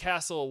keeps the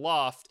castle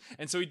aloft,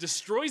 and so he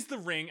destroys the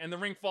ring and the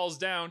ring falls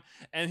down,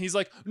 and he's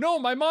like, no,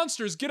 my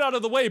monsters, get out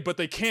of the way, but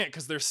they can't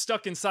because they're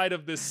stuck inside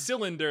of this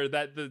cylinder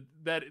that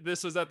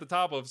this was at the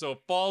top of, so it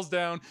falls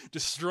down,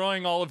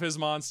 destroying all of his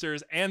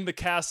monsters and the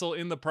castle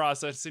in the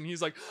process. And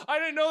he's like, I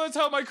didn't know that's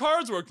how my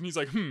cards work. And he's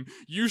like,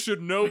 you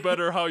should know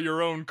better how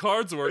your own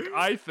cards work,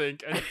 I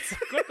think. And it's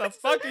like, what the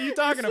fuck are you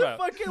talking about?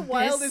 The fucking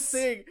wildest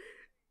thing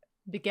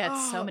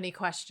begets so many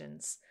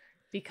questions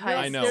because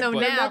I know, so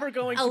but now never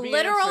going to a be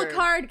literal answered.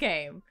 card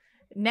game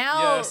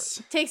now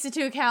takes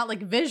into account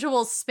like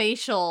visual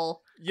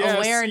spatial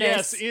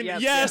awareness.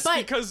 Yes, but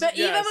because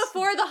even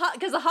before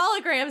because the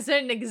holograms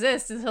didn't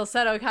exist until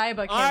Seto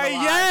Kaiba came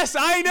along. Yes,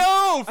 I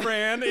know,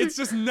 Fran. It's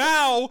just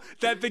now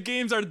that the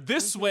games are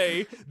this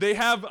way, they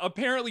have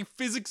apparently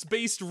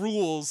physics-based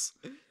rules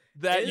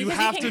that you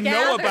have to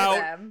know about.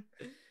 Them.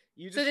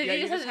 So did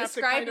you just have to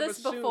describe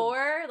this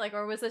before, like,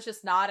 or was this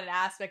just not an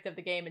aspect of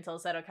the game until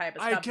Seto Kaiba's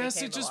company I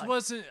guess it just along?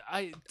 wasn't.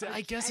 I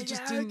guess it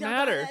just didn't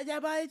matter.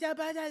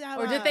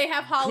 Or did they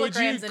have holograms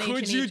in ancient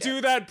Could you Egypt?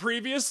 do that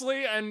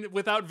previously and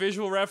without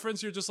visual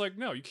reference? You're just like,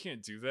 no, you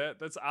can't do that.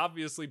 That's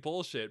obviously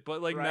bullshit.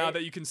 But like now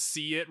that you can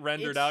see it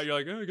rendered out, you're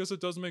like, oh, I guess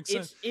it does make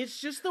sense. It's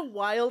just the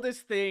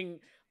wildest thing.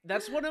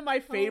 That's one of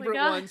my favorite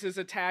ones is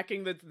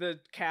attacking the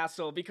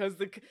castle because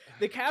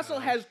the castle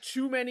has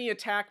too many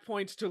attack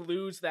points to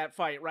lose that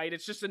fight, right?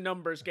 It's just a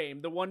numbers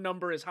game. The one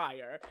number is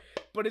higher.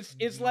 But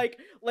it's like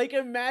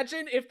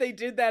imagine if they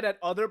did that at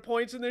other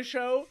points in the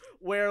show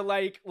where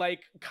like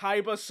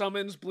Kaiba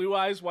summons Blue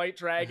Eyes White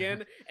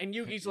Dragon and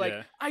Yugi's like,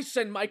 I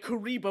send my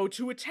Kuribo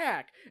to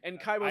attack. And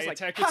Kaiba's I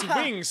attack its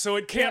wings so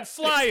it can't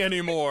fly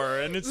anymore.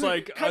 And it's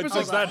like,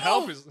 does that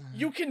help?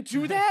 You can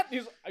do that?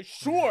 He's like,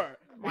 sure.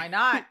 Why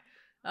not?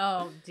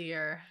 Oh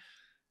dear.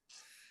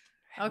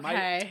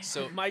 Okay.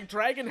 My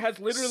dragon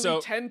has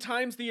literally 10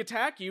 times the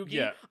attack, Yugi.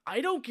 Yeah.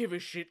 I don't give a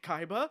shit,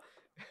 Kaiba.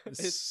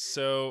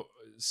 So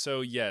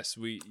yes,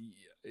 we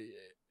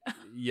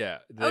Okay.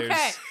 All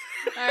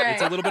right.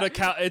 It's a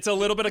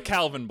little bit of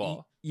Calvin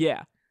Ball.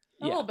 Yeah.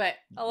 A little bit.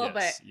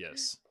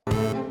 Yes.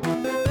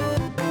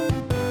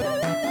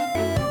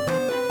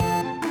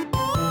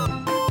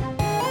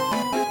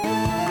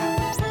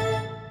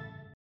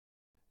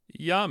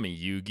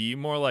 Yami Yugi,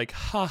 more like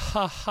ha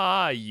ha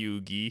ha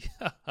Yugi.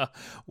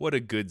 What a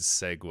good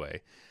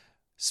segue.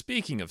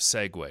 Speaking of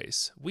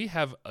segues, we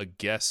have a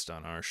guest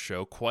on our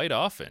show quite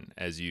often,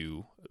 as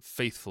you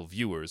faithful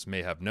viewers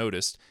may have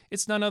noticed.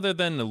 It's none other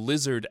than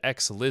Lizard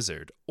X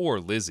Lizard, or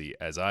Lizzie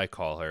as I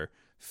call her,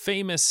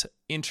 famous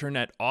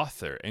internet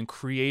author and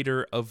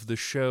creator of the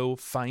show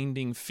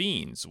Finding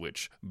Fiends,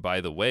 which, by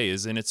the way,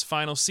 is in its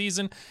final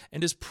season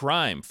and is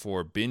prime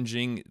for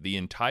binging the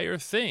entire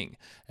thing,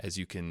 as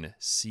you can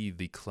see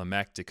the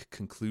climactic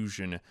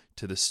conclusion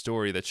to the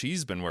story that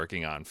she's been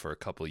working on for a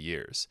couple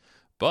years.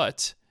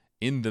 But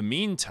in the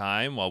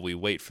meantime, while we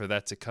wait for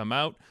that to come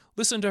out,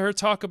 listen to her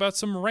talk about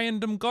some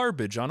random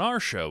garbage on our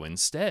show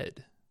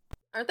instead.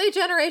 Aren't they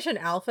Generation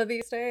Alpha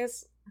these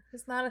days?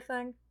 Isn't that a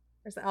thing?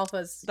 Or is the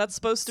Alphas? That's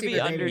supposed to be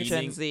under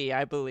Gen Z,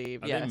 I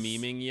believe. Are they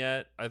memeing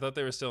yet? I thought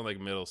they were still in like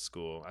middle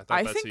school. I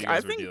thought that's what you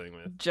guys were dealing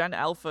with. Gen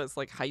Alpha is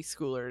like high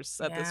schoolers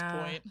at this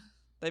point.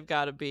 They've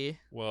got to be.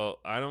 Well,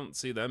 I don't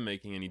see them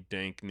making any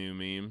dank new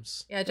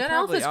memes. Yeah, Gen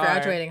Alpha's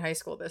graduating high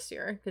school this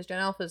year because Gen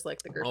Alpha's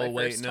like the group. Oh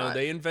wait, no,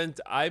 they invent.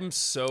 I'm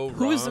so wrong.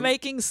 Who's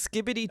making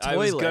Skibbity Toilet? I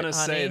was gonna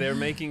say they're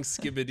making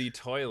Skibbity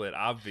Toilet.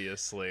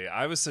 Obviously,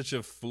 I was such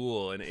a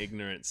fool and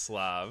ignorant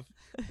Slav.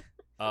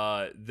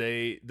 I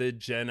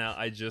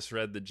just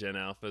read the Gen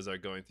Alphas are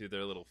going through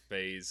their little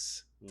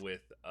phase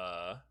with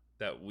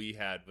that we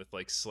had with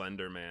like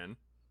Slender Man.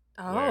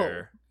 Oh.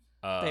 Where,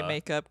 they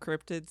make up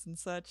cryptids and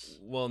such.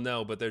 Well,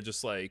 no, but they're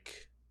just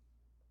like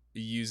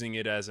using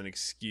it as an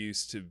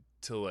excuse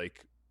to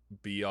like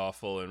be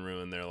awful and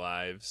ruin their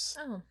lives.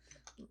 Oh.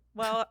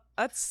 Well,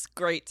 that's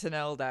great to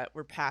know that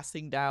we're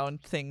passing down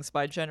things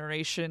by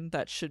generation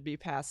that should be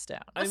passed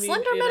down. Was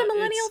Slender Man a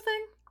millennial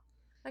thing?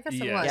 I guess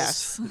it was.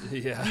 Yes.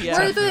 Yeah.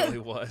 Yeah. It really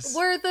was.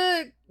 Were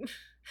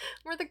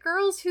the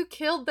girls who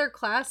killed their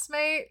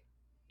classmate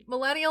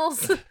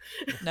millennials?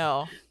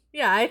 No.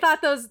 Yeah, I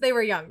thought they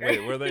were younger.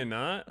 Wait, were they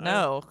not?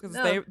 No, because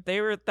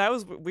they were.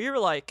 We were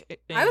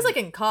like. I was like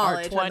in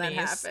college our 20s. when that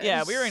happened.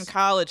 Yeah, we were in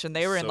college and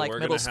they were in like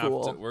middle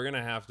school. We're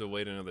gonna have to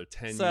wait another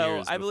 10 So,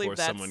 years I believe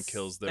before someone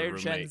kills their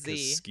roommate Gen Z.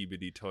 because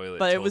Skibidi Toilet.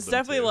 But it told was them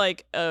definitely to.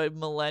 like a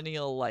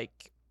millennial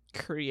like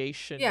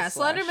creation. Yeah,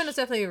 Slenderman is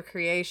definitely a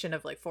creation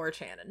of like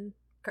 4chan and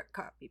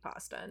copy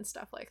pasta and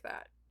stuff like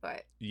that.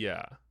 But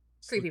yeah.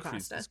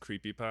 Creepypasta. It's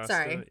creepypasta.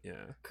 Sorry. Yeah.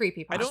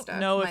 Creepypasta. I don't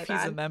know my if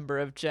he's a bad. member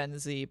of Gen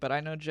Z, but I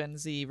know Gen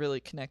Z really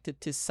connected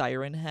to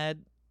Siren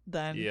Head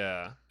then.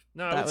 Yeah.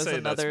 No, I That would was say that's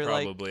another,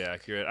 like- probably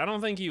accurate. I don't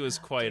think he was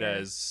quite dear.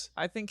 as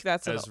I think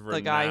that's as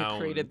the guy who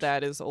created renowned.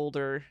 that is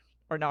older,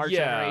 or in our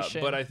yeah,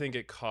 generation. but I think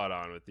it caught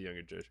on with the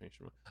younger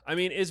generation. I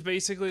mean, it's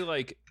basically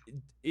like,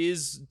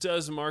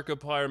 does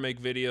Markiplier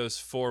make videos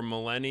for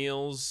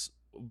millennials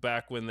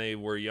back when they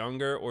were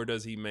younger, or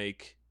does he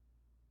make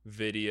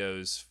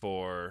videos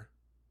for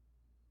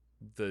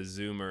the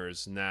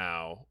Zoomers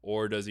now,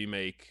 or does he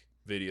make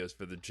videos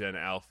for the Gen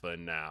Alpha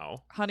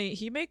now? Honey,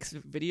 he makes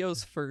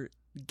videos for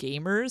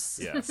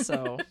gamers. Yeah.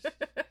 So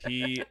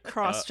He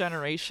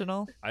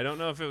cross-generational. I don't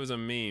know if it was a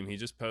meme. He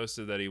just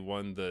posted that he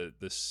won the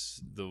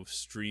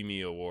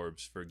Streamy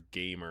Awards for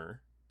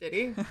gamer, Did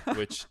he?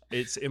 which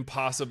it's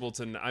impossible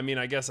to. I mean,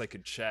 I guess I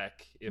could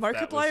check. If that was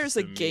Markiplier's just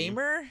a meme.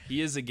 gamer?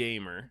 He is a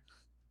gamer.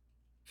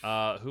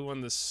 Who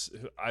won this?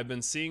 I've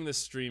been seeing the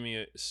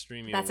Streamy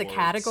That's a Awards.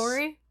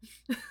 category?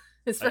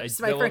 Is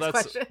my first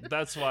question.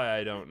 That's why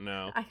I don't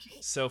know. I-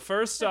 So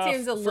first That off,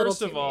 seems a little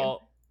first of too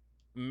all,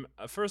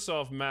 first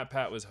off, Matt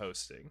Pat was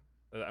hosting.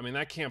 I mean,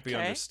 that can't be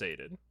Okay.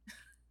 understated.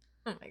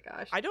 Oh my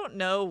gosh. I don't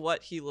know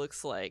what he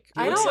looks like. He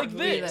I looks don't like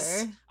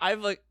this.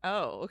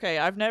 either.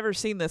 I've never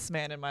seen this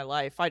man in my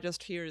life. I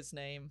just hear his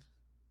name.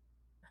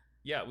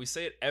 Yeah, we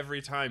say it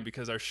every time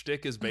because our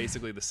shtick is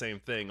basically the same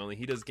thing, only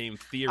he does game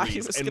was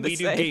theories and gonna we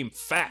do say, game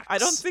facts. I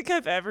don't think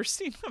I've ever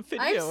seen a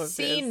video I've of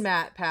seen his.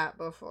 Matt Pat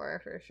before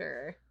for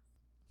sure.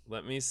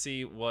 Let me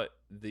see what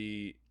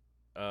the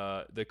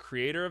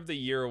Creator of the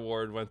Year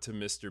award went to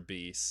Mr.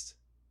 Beast.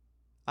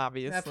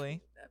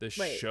 Obviously. The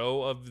Wait.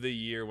 Show of the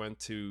Year went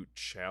to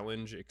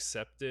Challenge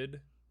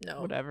Accepted.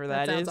 No, Whatever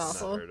that sounds is.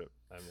 awful.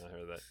 I've not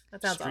heard of that.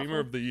 That sounds Streamer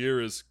awful. of the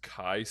Year is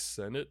Kai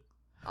Sennett.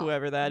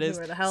 Whoever that is.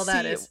 Whoever the hell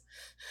that See, is.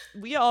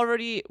 We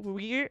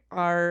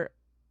are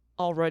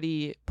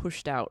already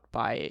pushed out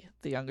by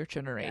the younger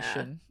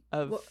generation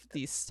of Well,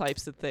 these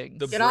types of things.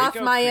 The Get off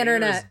breakout my creator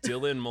internet. is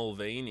Dylan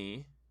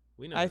Mulvaney.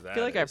 We know I who that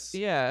feel like is.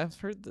 I've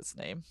heard this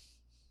name.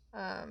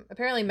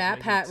 Apparently Matt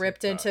Making Pat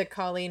ripped TikTok. into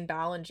Colleen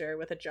Ballinger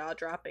with a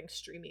jaw-dropping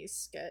streamy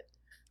skit,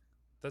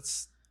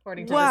 That's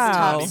according to Wow. this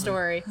top Even-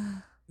 story.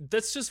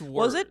 that's just words.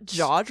 Was it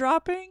jaw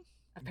dropping?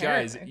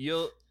 Guys,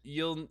 Apparently.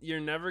 you're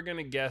never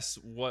gonna guess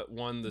what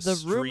won the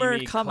The rumor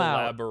Streamy come out.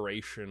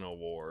 Collaboration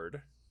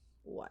Award.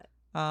 What?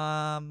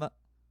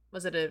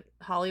 Was it a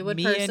Hollywood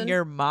Me person? and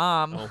your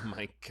mom. Oh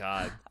my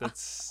god,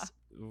 that's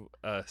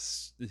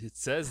it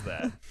says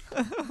that.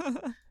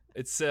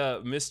 It's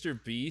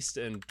Mr. Beast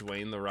and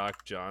Dwayne the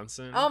Rock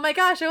Johnson. Oh my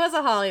gosh, it was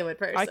a Hollywood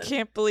person. I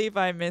can't believe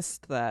I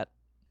missed that.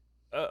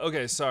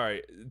 Okay,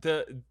 sorry.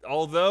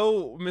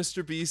 Although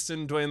Mr. Beast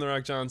and Dwayne the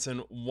Rock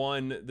Johnson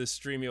won the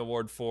Streamy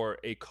Award for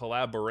a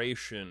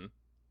collaboration,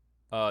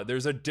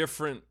 there's a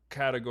different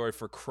category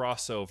for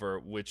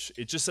crossover, which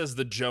it just says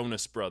the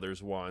Jonas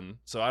Brothers won.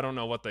 So I don't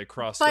know what they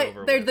crossed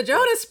over. But they're with, the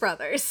Jonas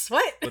Brothers.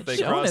 What? But they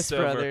Jonas crossed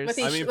over. Brothers. With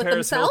I each- mean, with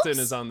Paris themselves? Hilton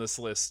is on this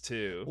list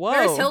too. Whoa.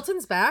 Paris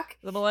Hilton's back?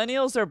 The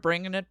millennials are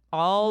bringing it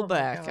all Oh my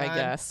back, I God.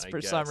 I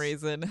for some guess.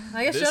 reason.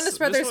 I guess This- Jonas this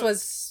Brothers one-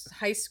 was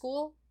high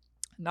school.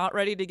 Not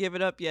ready to give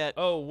it up yet.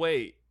 Oh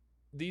wait,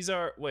 these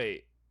are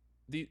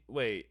the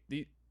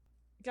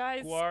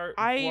Guys, Guar-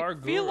 I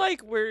feel Guargura-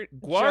 like we're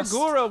just,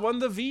 Guargura won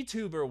the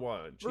VTuber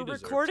one. She we're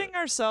deserves recording it.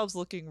 ourselves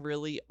looking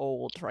really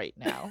old right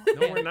now. No,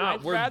 we're And not.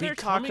 I'd We're rather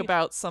talk becoming-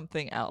 about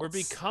something else. We're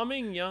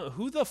becoming young.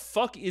 Who the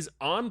fuck is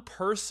on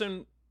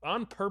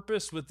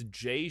purpose with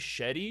Jay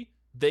Shetty?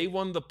 They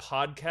won the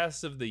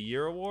Podcast of the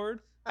Year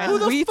award. And Who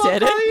the we fuck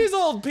did are it. these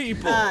old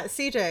people?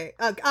 CJ.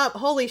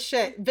 Holy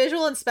shit.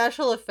 Visual and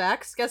special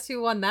effects. Guess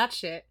who won that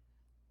shit?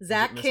 Is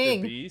Zach it Mr.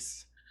 King.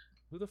 Beast?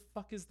 Who the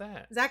fuck is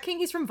that? Zach King,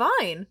 he's from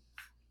Vine.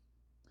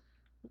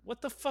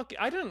 What the fuck?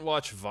 I didn't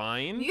watch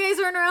Vine. You guys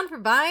weren't around for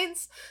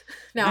Vines?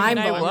 No, I I'm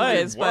mean, I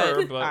Vine. was, We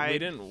were, but we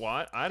didn't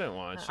watch. I didn't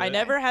watch. I it.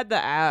 never had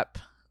the app.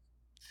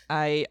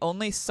 I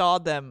only saw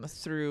them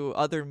through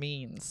other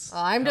means.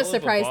 Well, I'm just Hell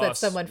of a surprised that Boss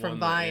someone from won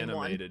the Vine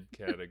won. animated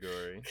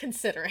category.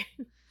 Considering.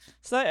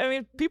 So I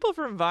mean, people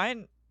from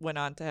Vine went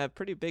on to have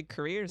pretty big Who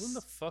careers.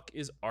 the fuck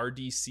is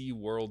RDC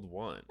World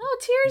One? Oh,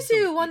 He's the-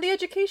 Tirzu won the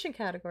education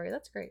category.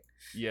 That's great.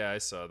 Yeah, I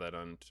saw that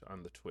on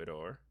the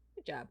Twitter.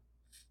 Good job.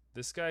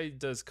 This guy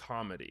does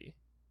comedy.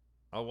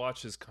 I'll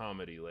watch his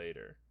comedy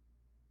later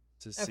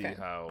to see Okay.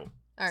 how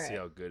All see right.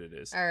 how good it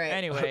is. All right.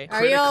 Anyway,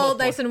 Are you all Critical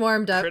nice and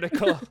warmed up?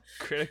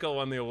 Critical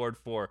won the award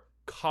for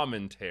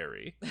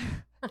commentary.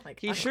 Oh my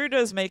he God. sure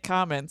does make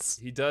comments.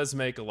 He does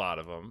make a lot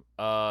of them.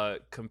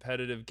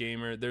 Competitive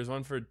gamer. There's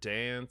one for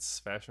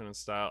dance, fashion and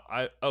style.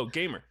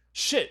 Gamer.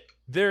 Shit.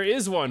 There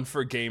is one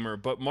for gamer,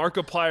 but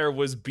Markiplier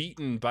was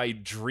beaten by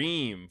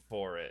Dream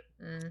for it.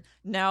 Mm.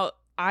 Now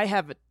I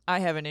have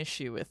an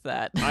issue with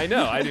that. I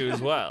know, I do as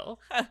well.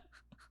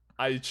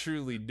 I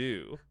truly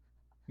do.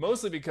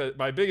 Mostly because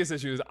my biggest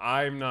issue is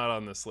I'm not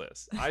on this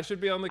list. I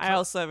should be on the I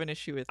also have an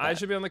issue with that. I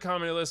should be on the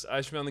comedy list. I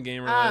should be on the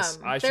gamer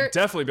list. I there- should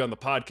definitely be on the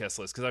podcast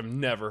list because I've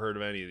never heard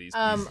of any of these.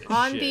 pieces of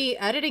On shit. the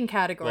editing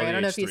category, Well, I the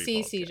don't know if you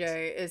H3 see podcast.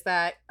 CJ, is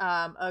that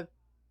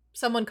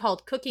someone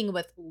called Cooking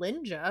with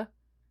Linja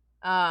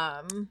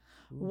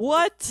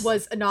What?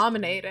 was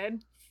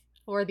nominated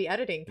for the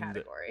editing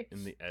category.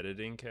 In the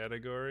editing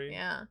category?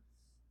 Yeah.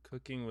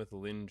 Cooking with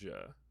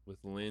Linja,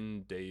 with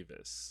Lynn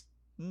Davis.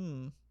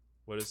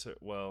 What is her?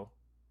 Well,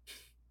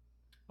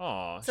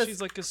 aw, So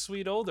she's like a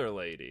sweet older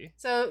lady.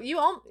 So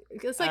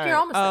it's like All you're right.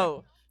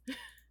 almost there.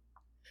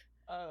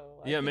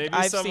 Oh, Yeah, maybe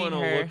I've someone seen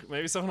will her. look.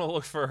 Maybe someone will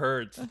look for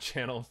her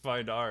channel and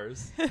find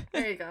ours.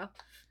 There you go.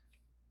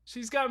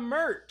 She's got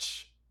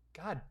merch.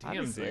 God damn,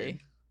 Honestly. dude.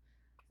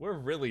 We're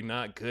really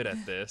not good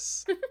at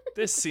this.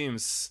 This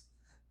seems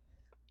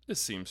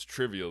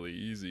trivially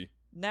easy.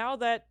 Now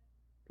that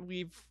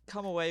we've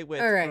come away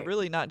with, All right. we're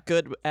really not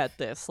good at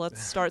this.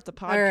 Let's start the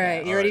podcast. All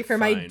right, you ready Alright, for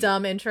my fine.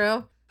 dumb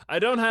intro? I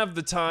don't have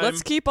the time.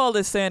 Let's keep all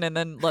this in, and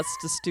then let's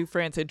just do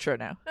Fran's intro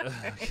now.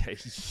 Okay.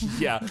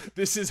 Yeah,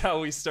 this is how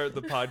we start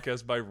the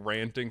podcast, by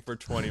ranting for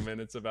 20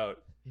 minutes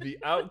about the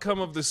outcome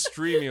of the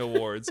Streamy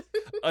Awards,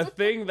 a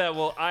thing that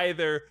will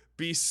either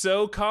be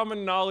so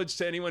common knowledge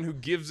to anyone who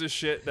gives a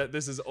shit that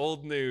this is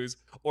old news,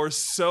 or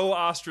so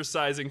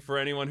ostracizing for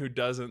anyone who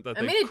doesn't that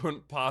they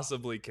couldn't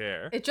possibly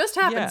care. It just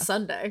happened Yeah.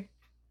 Sunday.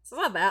 It's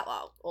not that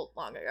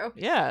long ago.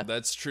 Yeah.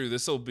 That's true.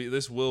 This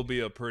will be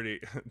a pretty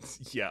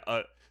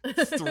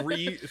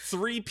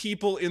three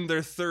people in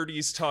their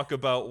 30s talk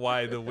about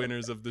why the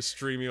winners of the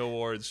Streamy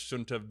Awards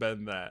shouldn't have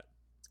been that.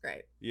 It's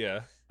great.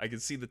 Yeah, I can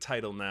see the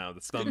title now, the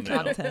Good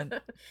thumbnail. content.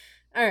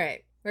 All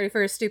right, ready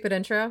for a stupid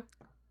intro?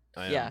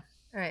 I am. Yeah.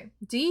 All right.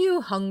 Do you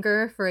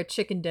hunger for a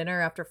chicken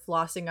dinner after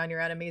flossing on your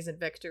enemies in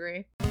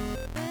victory?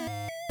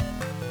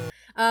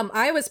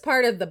 I was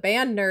part of the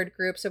band nerd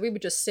group, so we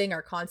would just sing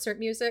our concert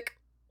music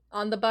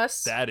on the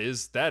bus. That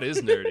is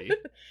nerdy.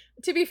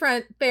 To be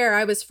fair,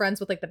 I was friends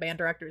with like the band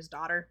director's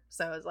daughter,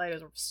 so it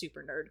was a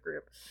super nerd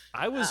group.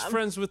 I was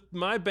friends with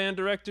my band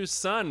director's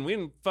son.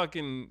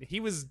 He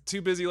was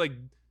too busy like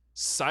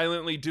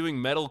silently doing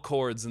metal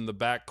chords in the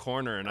back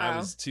corner, and I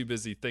was too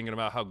busy thinking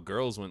about how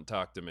girls wouldn't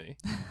talk to me.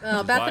 Which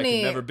is why I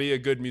could never be a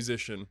good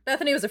musician.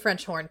 Bethany was a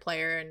French horn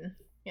player, and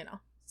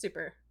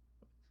super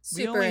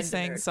We only into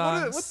sang nerds.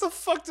 songs. What the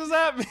fuck does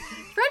that mean?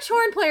 French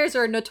horn players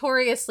are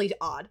notoriously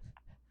odd.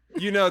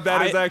 You know,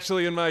 that is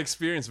actually, in my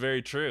experience,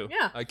 very true.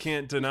 Yeah. I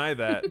can't deny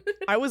that.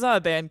 I was not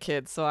a band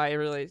kid, so I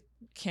really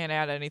can't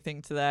add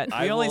anything to that.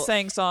 We only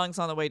sang songs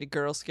on the way to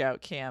Girl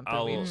Scout camp,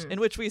 in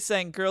which we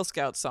sang Girl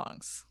Scout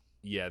songs.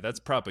 Yeah,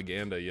 that's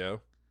propaganda, yo.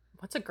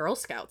 What's a Girl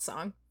Scout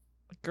song?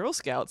 Girl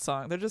Scout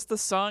song. They're just the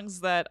songs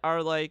that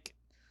are like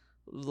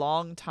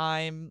long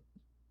time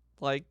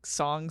like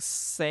songs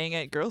sang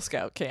at Girl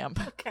Scout camp.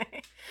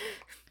 Okay.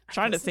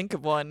 Trying to think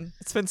of one.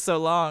 It's been so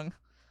long.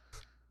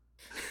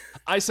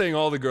 I sang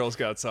all the Girl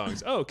Scout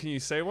songs. Oh, can you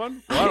say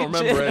one? Well, I don't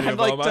remember any I'm of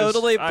like them.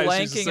 totally I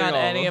used to blanking sing on all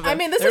any of them. I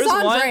mean, this There is was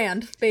on one-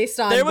 brand based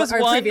on there was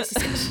our one- previous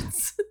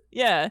discussions.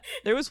 Yeah,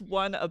 there was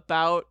one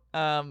about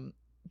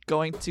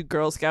going to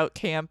Girl Scout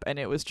camp, and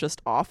it was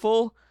just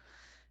awful.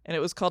 And it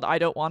was called "I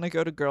Don't Want to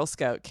Go to Girl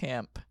Scout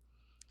Camp."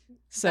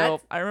 So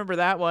I remember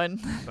that one.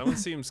 That one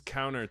seems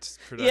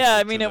counterproductive. Yeah,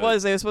 I mean, it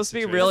was supposed to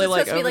be situation. really It's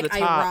like supposed over to be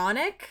the top.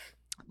 ironic.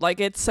 Like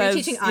it Are says,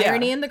 you teaching yeah.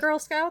 irony in the Girl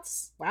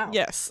Scouts? Wow.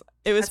 Yes,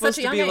 it was At such supposed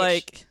a to be young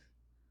age.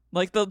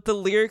 like the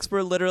lyrics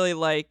were literally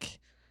like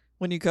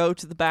when you go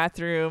to the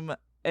bathroom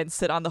and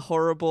sit on the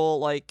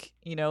horrible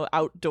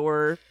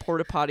outdoor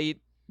porta potty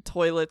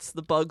toilets,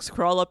 the bugs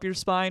crawl up your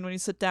spine when you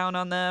sit down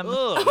on them. Ugh,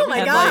 Oh my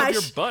and, gosh.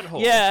 Your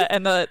butthole. Yeah,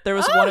 and there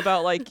was one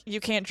about like you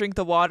can't drink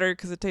the water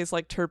because it tastes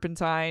like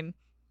turpentine.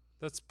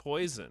 That's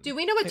poison. Do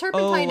we know what Like,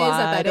 turpentine is at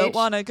that I don't age?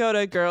 want to go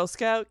to Girl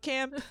Scout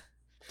camp.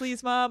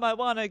 Please, Mom, I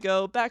want to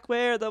go back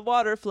where the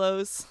water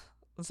flows.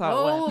 That's how it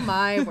Oh went.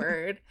 my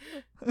word.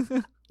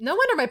 No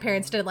wonder my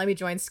parents didn't let me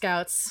join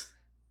Scouts.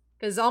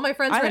 Because all my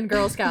friends were in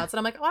Girl Scouts. And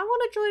I'm like, oh, I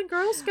want to join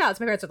Girl Scouts.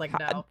 My parents are like,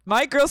 no.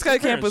 My Girl Scout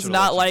camp parents was should've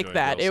not let you like join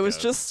that. Girl It was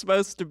Scouts. just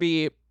supposed to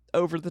be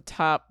over the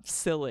top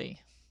silly.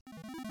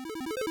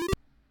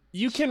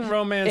 You can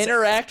romance.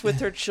 Interact with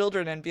her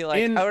children and be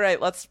like, all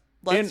right, let's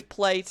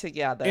play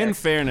together. In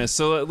fairness,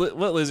 so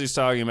what Lizzie's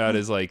talking about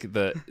is like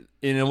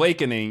in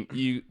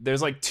Awakening,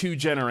 there's like two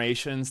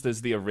generations.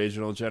 There's the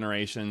original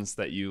generations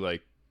that you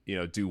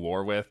do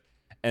war with,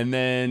 and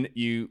then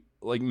you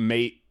like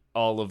mate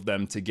all of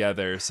them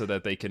together so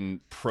that they can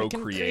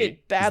procreate. create Is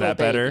battle that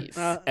better? babies.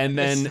 And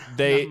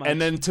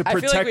then to I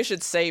protect. feel like we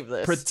should save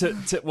this.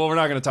 Well, we're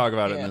not going to talk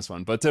about it in Yeah. this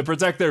one, but to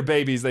protect their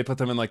babies, they put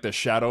them in like the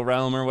Shadow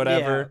Realm or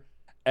whatever.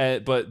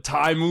 But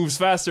time moves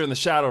faster in the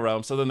Shadow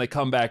Realm, so then they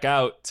come back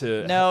out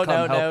to No,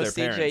 help their CJ,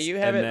 parents. you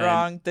have And it then-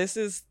 wrong. This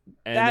is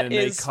And that then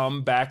is they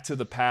come back to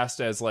the past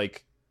as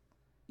like,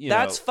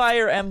 that's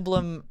Fire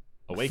Emblem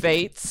Awakening.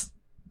 Fates.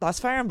 That's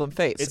Fire Emblem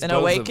Fates. It's In both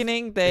of-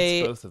 Awakening, it's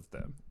they both of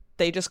them.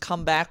 just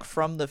come back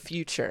from the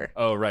future.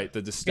 Oh, right,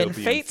 the dystopian In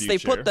Fates, future. they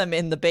put them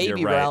in the baby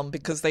You're right. realm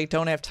because they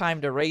don't have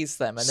time to raise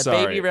them. In the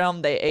Sorry. baby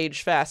realm, they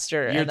age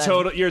faster.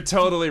 You're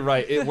totally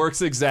right. It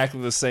works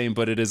exactly the same,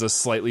 but it is a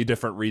slightly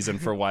different reason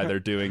for why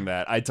they're doing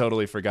that. I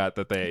totally forgot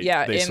that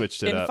they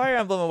switched it in up. Fire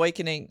Emblem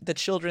Awakening, the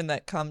children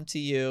that come to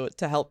you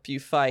to help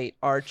you fight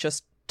are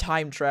just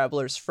time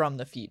travelers from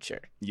the future.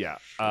 Yeah.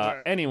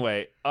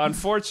 Anyway,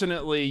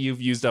 unfortunately,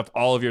 you've used up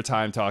all of your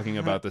time talking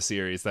about the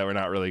series that we're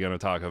not really going to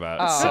talk about.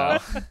 Oh.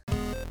 So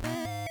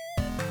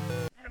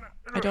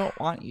I don't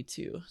want you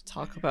to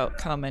talk about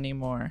Come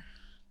anymore.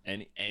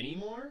 any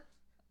more?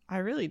 I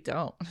really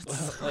don't.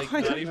 Like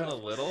not even a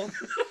little?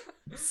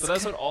 So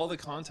that's what all the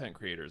content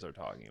creators are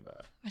talking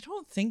about. I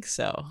don't think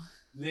so.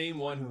 Name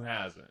one who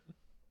hasn't.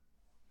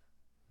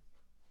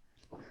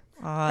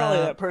 Probably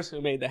that person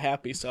who made the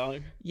happy song.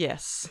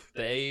 Yes.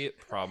 They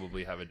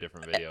probably have a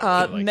different video.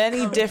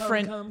 Many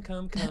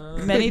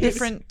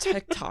different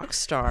TikTok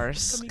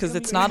stars, because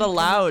it's not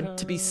allowed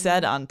to be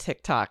said on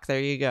TikTok. There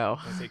you go.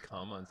 Can I say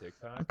come on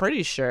TikTok? I'm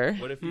pretty sure.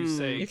 What if you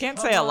say You can't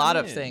 "Come say a on lot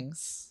of in.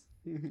 things.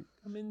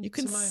 Come into You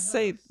can my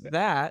say house."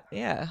 that,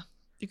 yeah.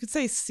 You could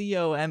say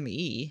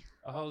COME.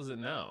 How does it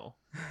know?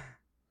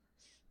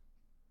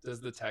 Does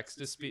the text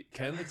to speak?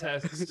 Can the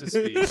text to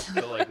speak?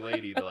 The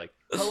lady,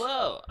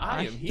 hello,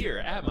 I am here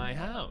at my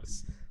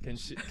house.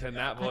 Can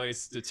that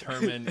voice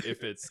determine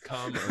if it's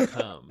come or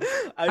come?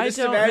 I just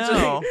don't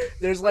imagining know.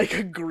 there's like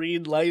a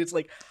green light. It's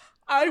like,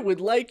 I would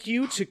like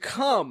you to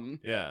come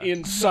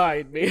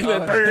inside me.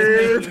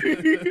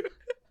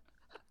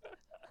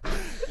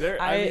 There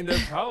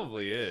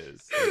probably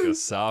is like a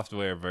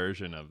software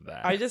version of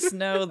that. I just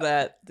know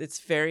that it's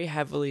very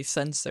heavily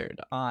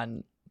censored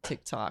on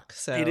TikTok.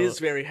 So It is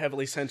very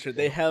heavily censored.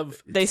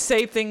 They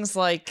say things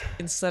like,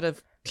 instead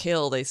of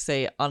kill, they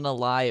say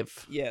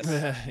unalive. Yes.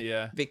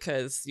 Yeah.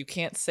 Because you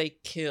can't say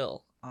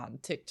kill on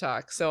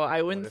TikTok. So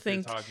I wouldn't if you're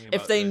think talking if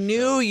about they the knew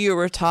show, you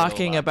were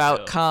talking Kill, about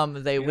Kill.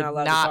 come, they You're would not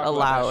allowed to not talk about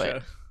allow that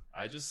it. show.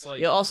 I just like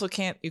You also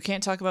can't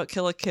talk about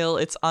Kill a Kill.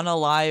 It's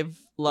unalive,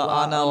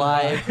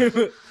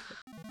 Unalive.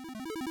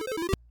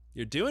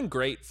 You're doing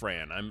great,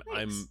 Fran.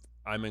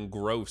 I'm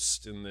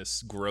engrossed in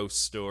this gross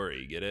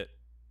story. Get it?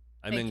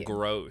 I'm Thank you.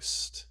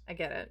 engrossed. I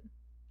get it.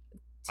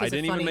 I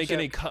didn't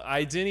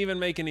even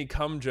make any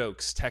cum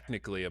jokes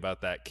technically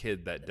about that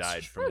kid that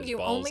died from his You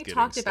balls only getting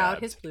talked stabbed.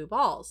 about his blue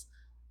balls.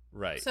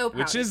 Right. So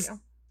proud of you.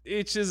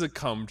 Which is a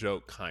cum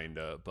joke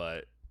kinda,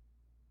 but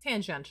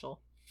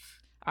Tangential.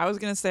 I was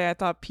gonna say I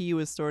thought pee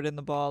was stored in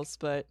the balls,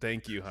 but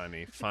thank you,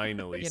 honey.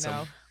 Finally, You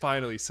know.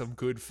 some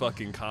good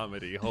fucking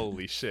comedy.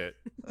 Holy shit.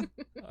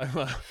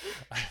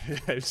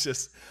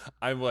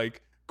 I'm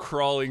like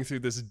crawling through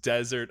this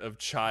desert of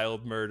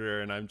child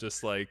murder, and I'm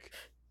just like,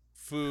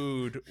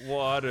 food,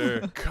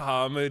 water,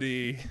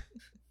 comedy.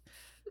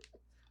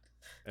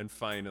 And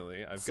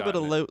finally, I've it's a got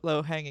bit of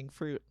low hanging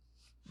fruit.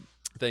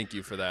 Thank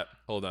you for that.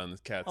 Hold on, the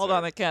cats. Hold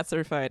on, the cats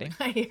are fighting.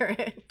 I hear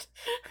it.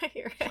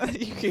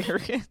 You hear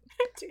it?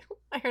 I do.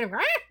 I heard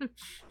him.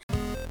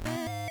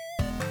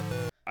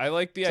 I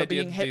like the So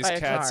idea being that hit these by a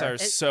cats car. are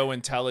so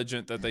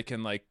intelligent that they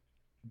can like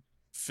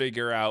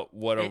figure out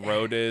what a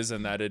road is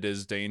and that it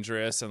is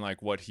dangerous and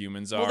like what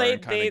humans are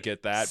and kind of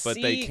get that, but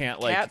they see can't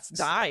like cats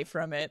die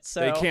from it. So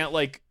they can't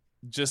like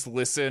just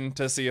listen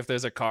to see if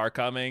there's a car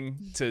coming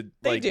to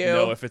They like do.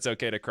 know if it's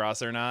okay to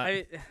cross or not.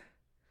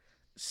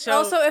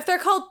 Also, if they're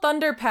called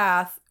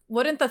Thunderpath,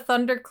 wouldn't the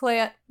Thunder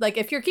Clan, like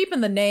if you're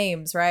keeping the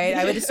names, right?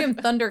 I would assume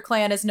Thunder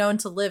Clan is known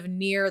to live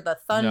near the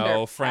Thunder.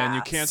 No, Fran, you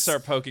Paths. can't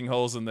start poking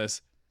holes in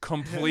this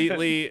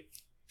completely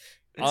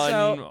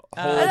So,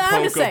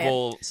 I'm just saying.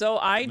 unpokeable. So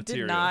I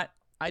material.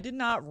 did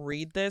not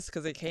read this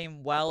because it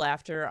came well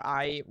after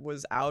I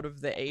was out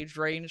of the age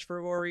range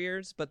for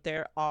Warriors, but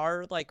there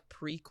are like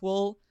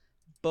prequel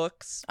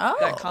books Oh.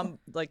 that come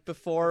like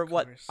before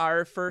what course.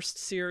 our first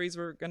series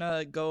we're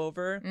gonna go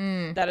over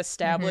Mm, that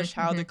establish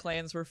how the mhm.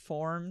 clans were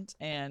formed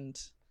and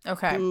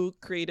Okay. who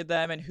created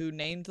them and who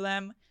named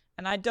them.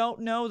 And I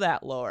don't know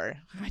that lore.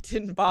 I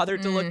didn't bother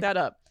to look that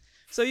up.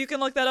 So you can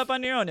look that up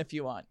on your own if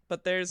you want.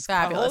 But there's a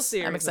whole Fabulous. I'm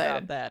series excited.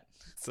 about that.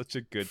 Such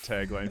a good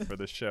tagline for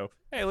the show.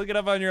 Hey, look it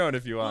up on your own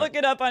if you want. Look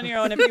it up on your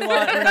own if you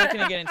want. We're not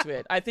going to get into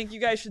it. I think you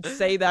guys should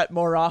say that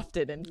more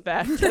often, in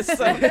fact. As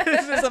some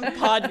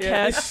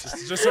podcast.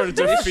 It just sort of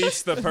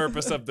defeats the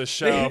purpose of the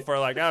show for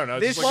like, I don't know.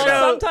 This Just look it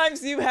Well, up.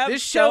 sometimes you have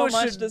This so show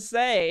much should- to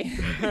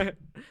say.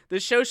 The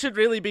show should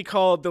really be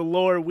called The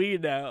Lore We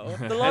Know.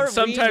 The Lord And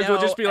sometimes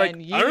we'll just be like,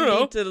 and you I don't know.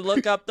 need to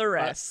look up the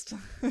rest.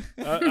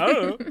 I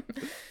don't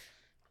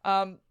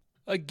know.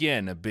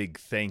 Again, a big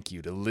thank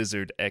you to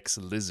Lizard X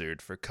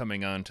Lizard for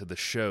coming on to the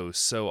show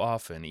so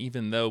often,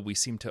 even though we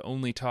seem to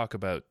only talk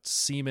about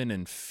semen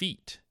and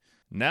feet.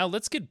 Now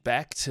let's get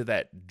back to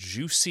that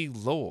juicy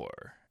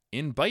lore,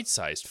 in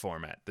bite-sized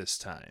format this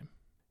time.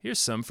 Here's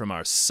some from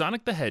our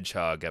Sonic the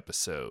Hedgehog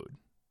episode.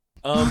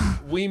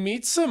 We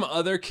meet some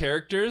other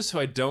characters who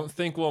I don't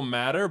think will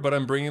matter, but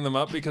I'm bringing them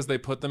up because they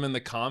put them in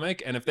the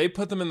comic, and if they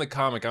put them in the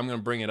comic, I'm going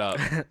to bring it up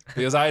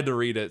because I had to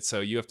read it,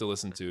 so you have to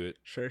listen to it.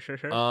 Sure.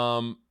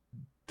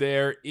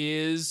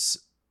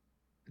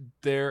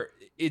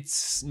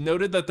 It's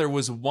noted that there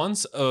was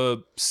once a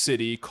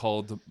city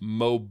called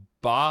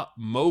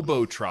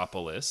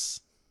Mobotropolis,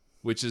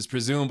 which is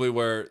presumably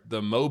where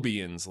the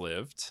Mobians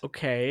lived.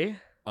 Okay.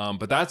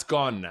 But that's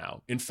gone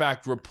now. In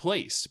fact,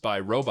 replaced by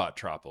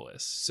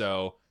Robotropolis.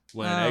 So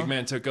when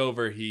Eggman took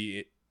over,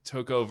 he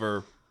took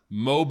over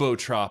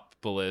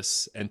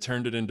Mobotropolis and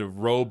turned it into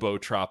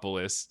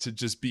Robotropolis to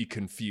just be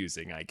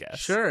confusing, I guess.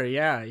 Sure,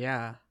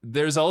 yeah.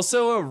 There's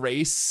also a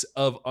race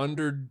of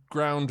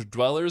underground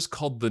dwellers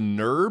called the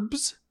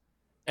Nerbs,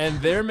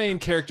 and their main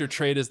character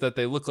trait is that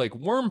they look like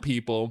worm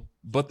people,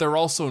 but they're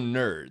also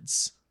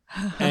nerds.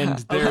 And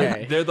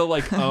they're the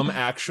like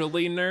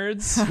actually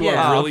nerds who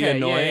are really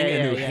annoying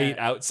and who hate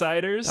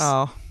outsiders.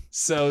 Oh.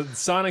 So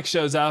Sonic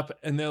shows up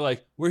and they're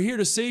like, we're here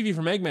to save you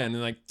from Eggman. And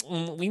they're like,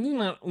 we do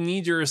not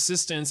need your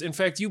assistance. In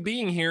fact, you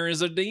being here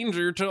is a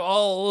danger to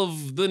all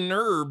of the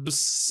Nerbs.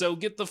 So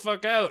get the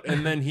fuck out.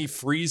 And then he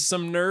frees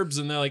some Nerbs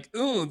and they're like,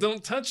 ooh,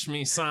 don't touch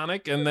me,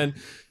 Sonic. And then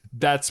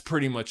that's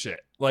pretty much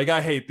it. Like,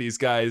 I hate these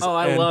guys. Oh,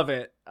 I love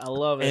it.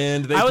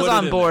 And I was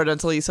on board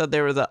until you said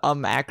they were the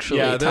actually.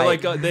 Yeah, they're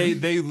type. like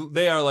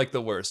they are like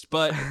the worst.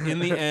 But in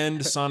the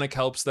end, Sonic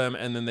helps them,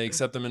 and then they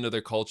accept them into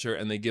their culture,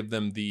 and they give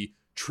them the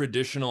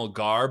traditional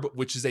garb,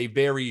 which is a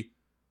very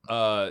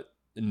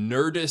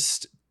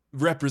nerdist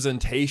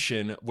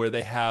representation where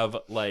they have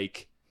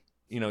like,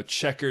 you know,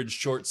 checkered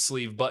short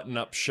sleeve button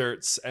up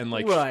shirts and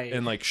like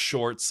and like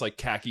shorts, like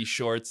khaki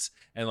shorts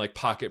and like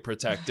pocket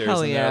protectors.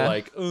 Hell and yeah. they're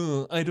like,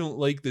 oh, I don't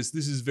like this.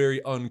 This is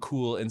very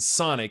uncool. And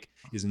Sonic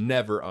is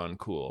never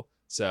uncool.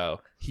 So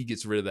he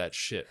gets rid of that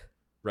shit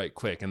right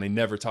quick. And they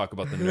never talk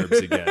about the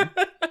Nerbs again.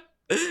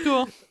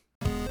 Cool.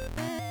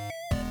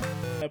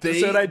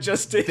 Episode I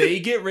just did.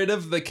 They get rid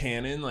of the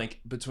canon like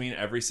between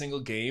every single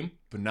game,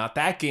 but not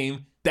that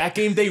game. That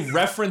game, they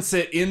reference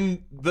it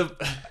in the...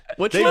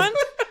 Which one?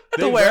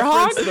 They The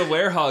Werehog? reference the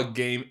Werehog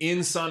game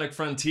in Sonic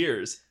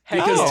Frontiers.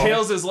 Because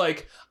Tails is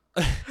like...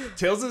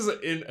 Tails is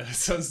in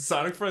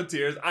Sonic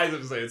Frontiers. I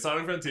have to say, in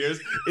Sonic Frontiers,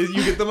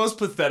 you get the most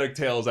pathetic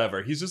Tails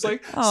ever. He's just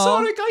like,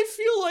 Sonic, I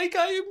feel like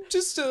I am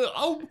just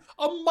a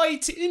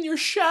mite in your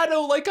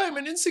shadow, like I'm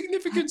an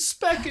insignificant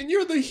speck, and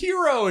you're the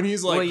hero. And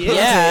he's like, Well,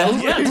 yeah.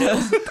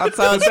 That's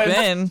how it's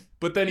been.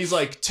 But then he's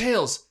like,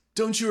 Tails,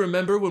 don't you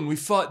remember when we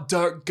fought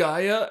Dark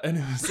Gaia? And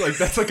it was like,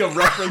 that's like a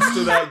reference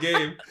to that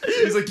game.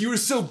 He's like, you were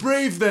so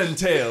brave then,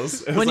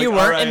 Tails. When you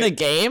weren't in the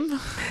game?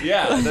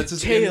 Yeah, that's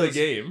just in the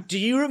game. Do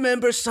you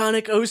remember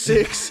Sonic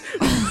 06?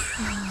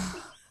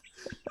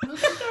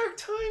 Dark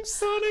times,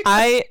 Sonic.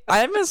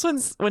 I miss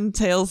when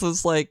Tails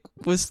was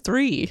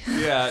 3.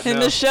 Yeah, in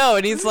the show,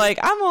 and he's like,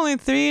 I'm only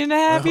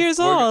 3.5 years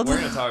old. We're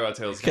gonna talk about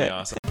Tails. It's gonna be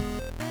awesome.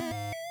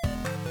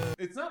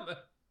 It's not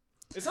that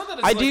it's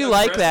I do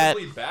like that.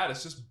 Bad.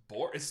 It's just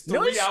boring. It's 3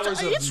 hours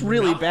of it's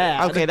really nothing.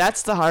 bad. Okay,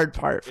 that's the hard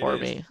part for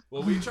It is. me.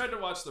 Well, we tried to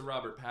watch the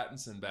Robert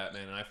Pattinson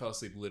Batman, and I fell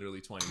asleep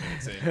literally 20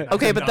 minutes in.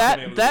 Okay, but that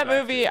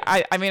movie, to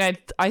it. I mean,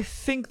 I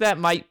think that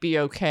might be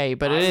okay,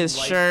 but it is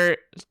sure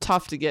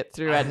tough to get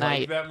through at night. I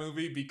like that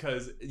movie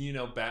because, you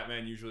know,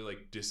 Batman usually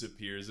like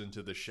disappears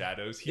into the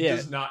shadows. He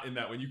does not in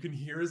that one. You can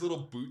hear his little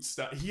boot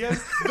stuff. He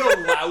has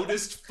the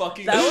loudest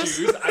fucking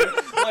shoes.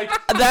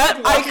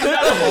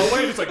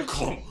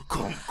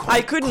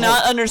 I could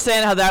not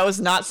understand how that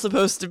was not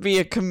supposed to be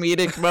a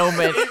comedic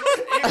moment.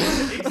 It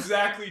was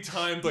exactly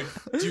timed, like,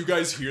 do you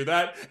guys hear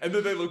that? And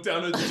then they look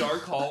down a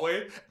dark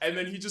hallway, and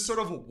then he just sort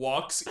of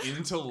walks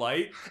into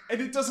light, and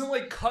it doesn't,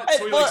 like, cut,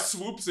 so he, like,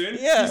 swoops in.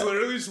 Yeah. He's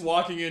literally just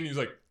walking in, he's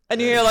like... And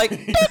you're like...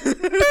 It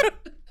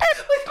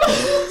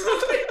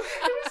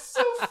was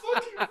so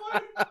fucking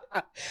funny.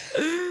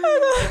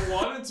 I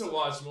wanted to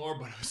watch more,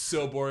 but it was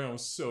so boring, I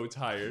was so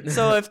tired.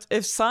 So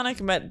if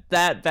Sonic met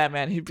that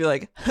Batman, he'd be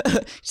like,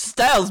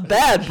 style's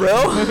bad,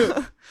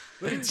 bro.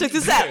 Check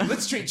this out.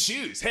 Let's trade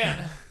shoes,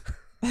 yeah.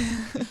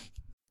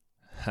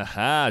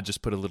 Haha,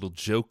 just put a little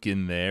joke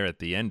in there at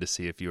the end to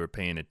see if you were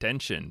paying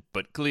attention,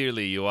 but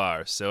clearly you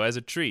are, so as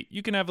a treat,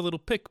 you can have a little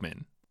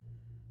Pikmin.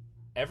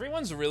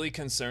 Everyone's really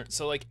concerned,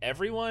 so like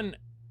everyone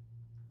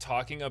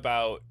talking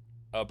about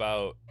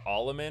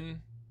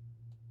Alaman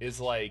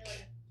is like,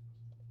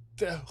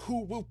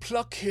 who will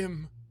pluck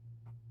him?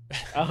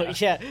 Oh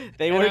yeah,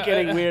 they were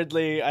getting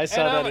weirdly. I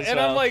saw that as well. And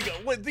I'm like,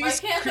 what,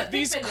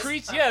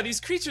 these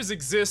creatures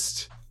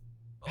exist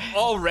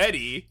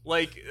already.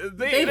 Like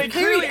they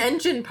clearly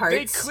engine parts.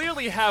 They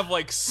clearly have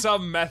like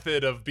some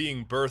method of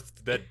being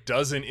birthed that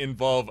doesn't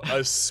involve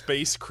a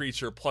space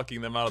creature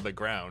plucking them out of the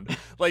ground.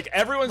 Like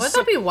everyone's. Wouldn't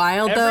that be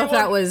wild though? If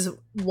that was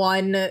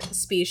one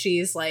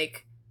species,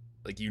 like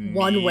you need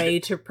one way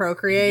to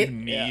procreate. You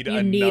need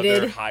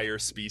another higher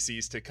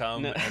species to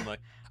come and like.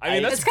 I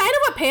mean, it's kind of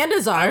what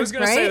pandas are. I was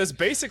gonna right? say that's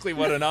basically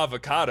what an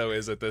avocado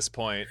is at this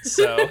point.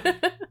 So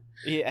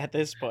yeah, at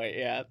this point,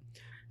 yeah.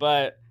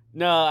 But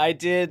no, I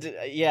did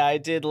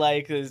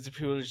like this.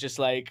 People was just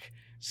like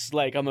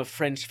I'm a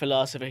French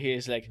philosopher here.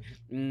 It's like,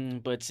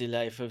 but the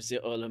life of the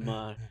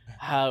Olimar,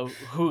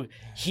 who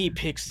he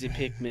picks the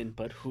Pikmin,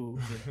 but who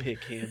will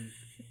pick him?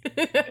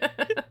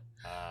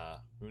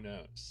 Who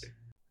knows?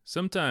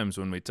 Sometimes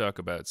when we talk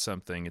about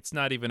something, it's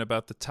not even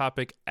about the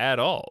topic at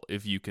all,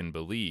 if you can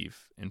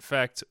believe. In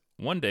fact,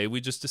 one day we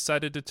just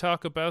decided to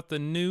talk about the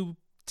new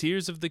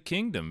Tears of the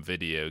Kingdom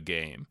video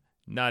game.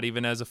 Not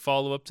even as a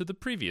follow-up to the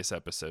previous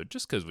episode,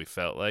 just because we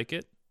felt like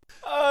it.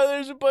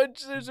 There's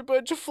a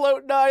bunch of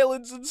floating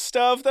islands and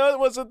stuff that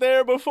wasn't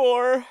there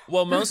before.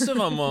 Well, most of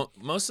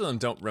them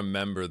don't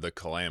remember the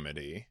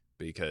calamity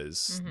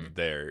because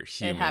they're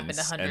humans, happened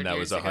 100 and that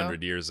was years ago.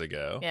 100 years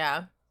ago.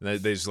 Yeah. They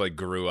just like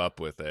grew up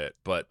with it.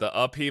 But the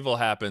upheaval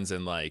happens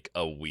in like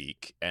a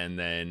week, and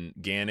then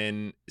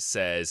Ganon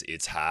says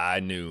it's high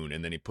noon,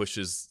 and then he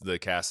pushes the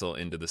castle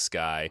into the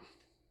sky,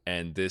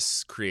 and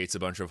this creates a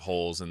bunch of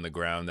holes in the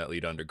ground that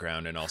lead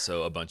underground, and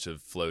also a bunch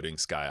of floating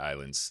sky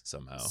islands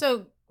somehow.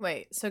 So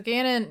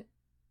Ganon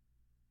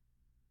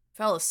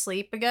fell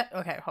asleep again?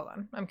 Okay, hold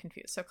on. I'm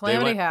confused. So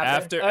Calamity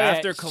happened.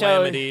 After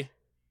Calamity,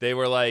 they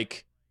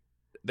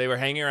were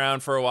hanging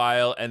around for a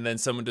while, and then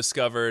someone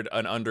discovered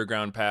an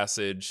underground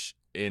passage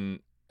in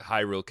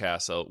Hyrule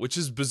Castle, which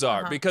is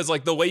bizarre because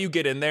like the way you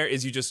get in there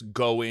is you just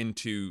go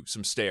into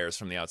some stairs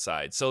from the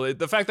outside. So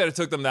the fact that it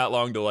took them that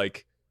long to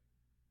like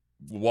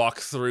walk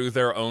through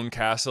their own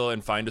castle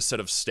and find a set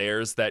of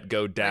stairs that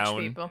go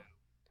down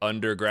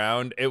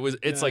underground,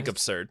 it's like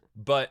absurd.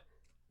 But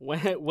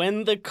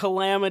when the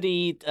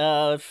calamity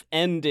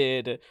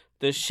ended,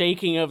 the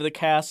shaking of the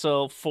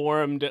castle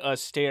formed a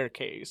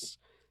staircase.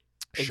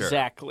 Sure.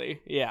 Exactly.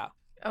 Yeah.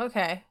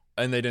 Okay.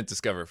 And they didn't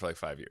discover it for like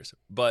 5 years.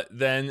 But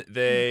then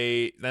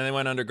they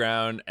went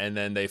underground, and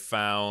then they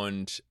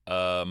found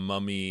a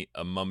mummy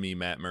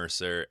Matt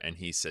Mercer, and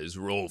he says,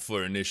 "Roll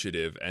for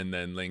initiative." And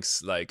then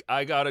Link's like,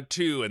 "I got a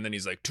 2." And then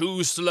he's like,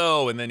 "Too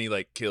slow." And then he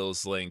like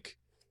kills Link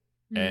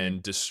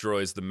and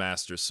destroys the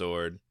Master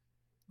Sword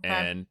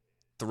and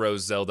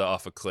throws Zelda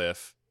off a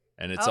cliff.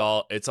 And it's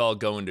all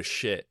going to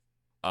shit.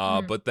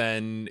 But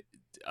then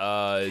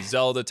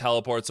Zelda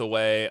teleports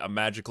away. A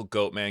magical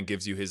goat man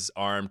gives you his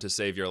arm to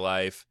save your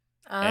life.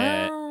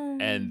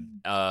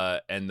 And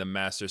the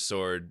Master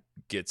Sword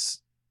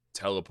gets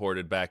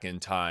teleported back in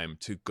time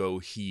to go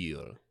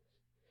heal.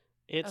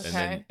 And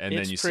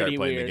then you start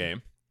playing the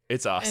game.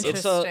 It's awesome.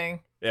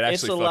 Interesting. It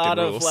actually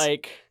fucking rules.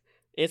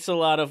 It's a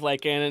lot of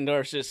like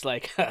Ganondorf's just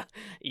like,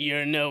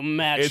 you're no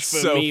match it's for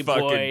so me,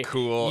 fucking boy.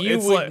 Cool. You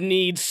it's would like,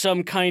 need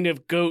some kind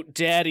of goat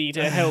daddy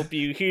to help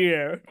you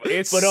here.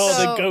 But all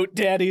the goat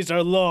daddies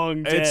are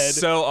long dead. It's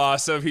so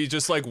awesome. He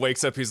just like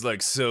wakes up. He's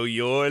like, "So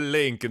you're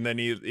Link," and then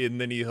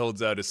he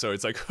holds out his sword.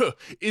 It's like, huh,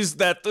 "Is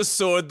that the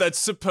sword that's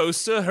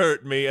supposed to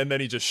hurt me?" And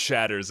then he just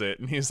shatters it,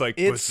 and he's like,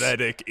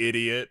 "Pathetic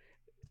idiot."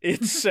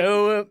 It's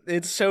so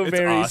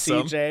very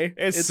awesome. CJ.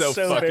 It's so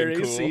fucking very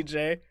cool.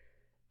 CJ.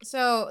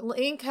 So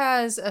Link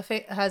has an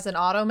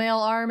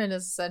automail arm and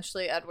is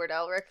essentially Edward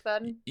Elric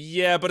then?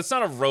 Yeah, but it's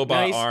not a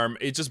robot arm.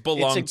 It just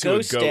belonged to a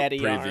ghost goat daddy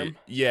preview. arm.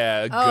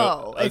 Yeah,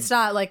 it's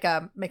not like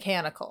a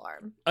mechanical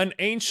arm. An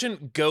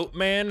ancient goat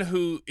man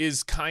who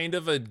is kind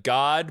of a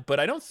god, but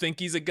I don't think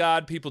he's a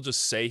god. People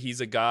just say he's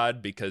a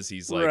god because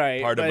he's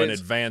like part of an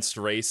advanced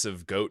race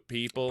of goat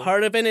people.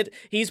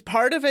 He's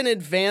part of an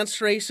advanced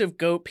race of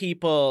goat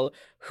people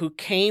who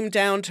came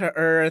down to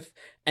Earth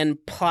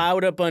and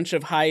plowed a bunch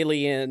of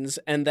Hylians,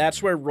 and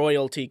that's where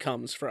royalty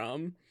comes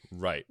from.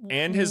 Right.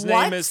 And his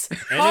name is...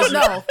 Hold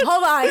on.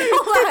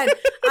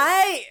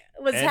 I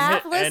was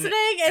half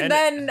listening, and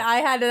then I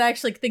had to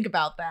actually think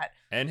about that.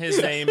 And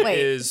his name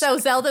is... So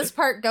Zelda's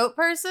part goat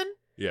person?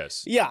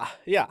 Yes. Yeah.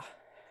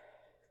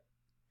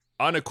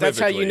 Unequivocally,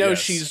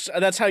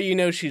 that's how you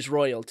know yes. she's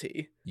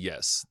royalty.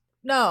 Yes.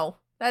 No,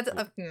 that's...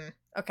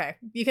 okay,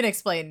 you can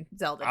explain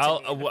Zelda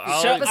to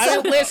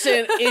me.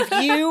 Listen,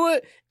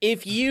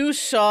 if you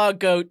saw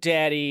Goat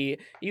Daddy,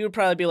 you would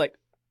probably be like,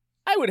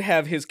 I would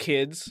have his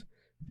kids.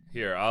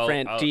 Here,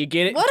 Fran, do you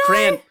get it? What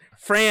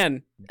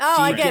Fran. Oh,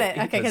 I get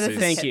it. Okay,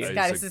 thank you.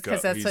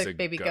 Because that's what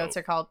baby goats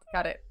are called.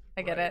 Got it.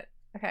 I get it.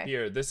 Okay.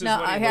 Here, this is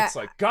what he looks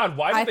like. God,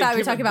 why did I thought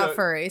we were talking about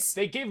furries.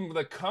 They gave him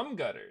the cum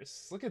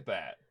gutters. Look at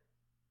that.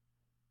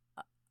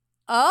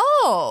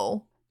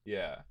 Oh.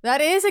 Yeah.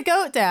 That is a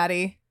goat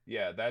daddy.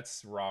 Yeah,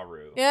 that's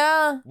Raru.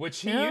 Yeah.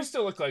 Which he used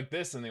to look like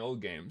this in the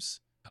old games.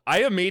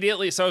 I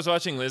was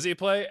watching Lizzie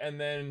play, and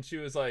then she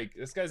was like,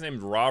 "This guy's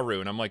named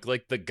Raru," and I'm like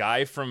the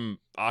guy from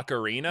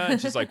Ocarina,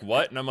 and she's like,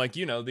 "What?" And I'm like,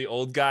 the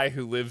old guy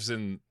who lives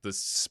in the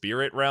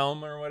spirit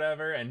realm or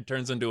whatever, and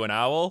turns into an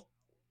owl.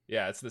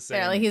 Yeah, it's the same.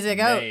 Apparently he's a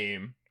goat.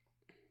 Name.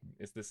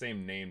 It's the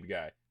same named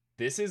guy.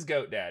 This is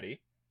Goat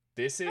Daddy.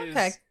 This is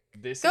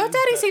Goat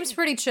Daddy seems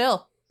pretty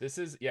chill. This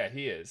is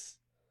he is.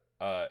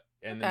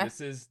 And then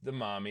this is the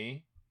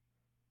mommy.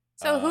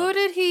 So who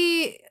did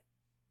he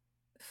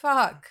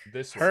fuck?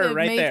 This one. Her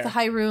right make there. The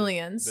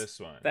Hyruleans. This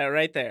one. That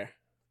right there.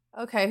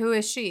 Okay, who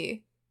is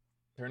she?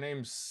 Her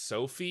name's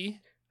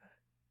Sophie.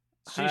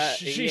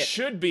 She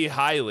should be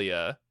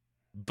Hylia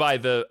by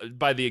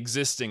the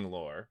existing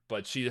lore,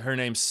 but her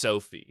name's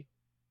Sophie.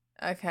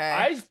 Okay.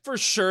 I for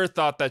sure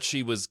thought that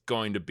she was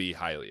going to be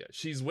Hylia.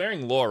 She's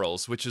wearing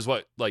laurels, which is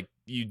what like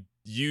you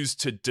use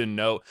to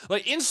denote,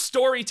 like in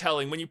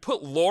storytelling, when you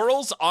put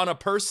laurels on a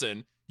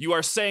person, you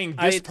are saying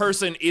this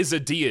person is a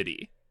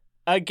deity.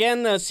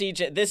 Again, though,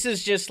 CJ, this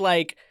is just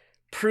like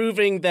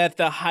proving that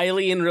the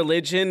Hylian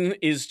religion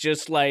is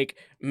just like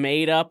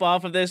made up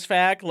off of this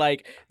fact.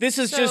 Like, this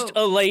is just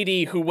a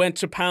lady who went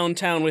to Pound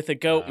Town with a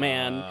goat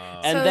man,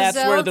 and So that's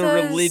where the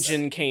Zelda's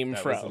religion came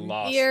That was from.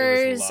 lost. Ears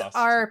It was lost.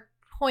 are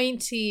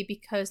pointy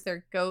because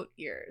they're goat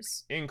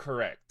ears.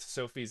 Incorrect.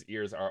 Sophie's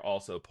ears are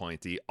also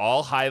pointy.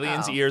 All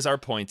Hylians' Oh. ears are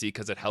pointy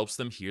because it helps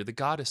them hear the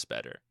goddess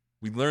better.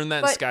 We learned that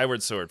in But-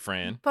 Skyward Sword,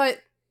 Fran.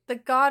 But the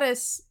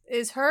goddess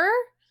is her?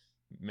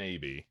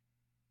 Maybe.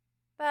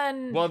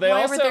 Then Well, they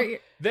why also were their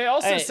they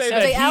also Hey, say so that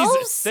the he's.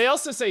 elves? They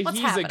also say What's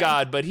he's a happening?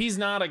 god, but he's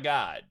not a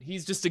god.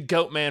 He's just a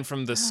goat man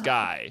from the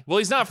sky. Well,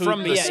 he's not Who-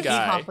 from the yeah,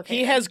 sky. complicated.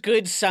 He has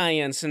good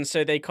science, and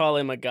so they call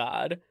him a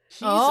god.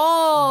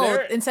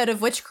 They're- instead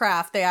of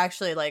witchcraft, they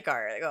actually like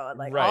are going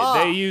like right. oh.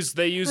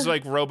 They use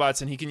like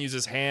robots, and he can use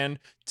his hand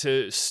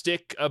to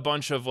stick a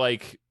bunch of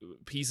like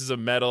pieces of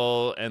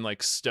metal and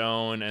like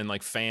stone and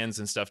like fans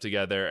and stuff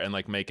together and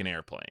like make an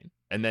airplane.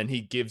 And then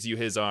he gives you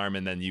his arm,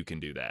 and then you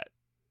can do that.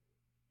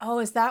 Oh,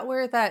 is that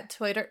where that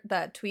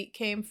tweet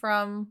came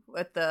from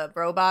with the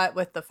robot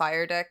with the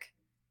fire dick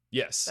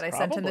Yes. that I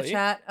sent in the Probably.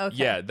 chat? Okay.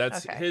 Yeah,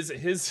 that's okay.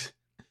 his.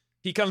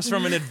 He comes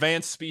from an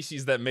advanced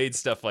species that made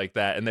stuff like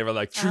that, and they were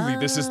like, "Truly,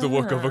 this is the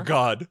work of a Ah.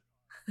 god."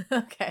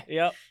 Okay.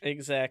 Yep,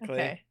 exactly.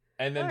 Okay.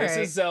 And then All this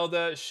right. is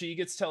Zelda. She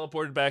gets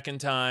teleported back in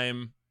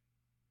time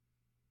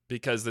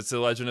because it's the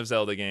Legend of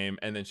Zelda game,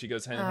 and then she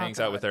goes and Oh, hangs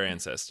out with God. her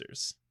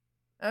ancestors.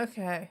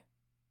 Okay.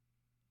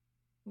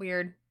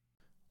 Weird.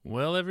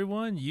 Well,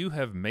 everyone, you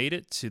have made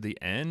it to the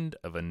end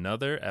of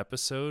another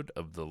episode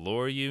of The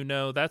Lore You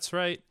Know. That's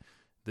right.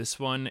 This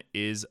one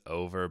is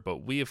over,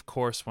 but we, of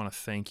course, want to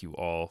thank you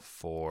all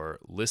for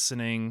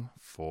listening,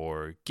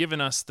 for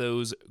giving us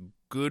those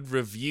good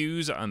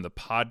reviews on the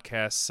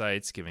podcast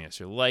sites, giving us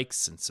your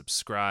likes and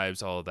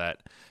subscribes. All of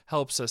that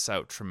helps us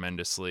out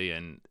tremendously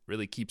and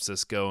really keeps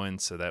us going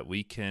so that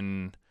we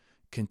can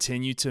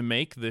continue to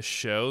make this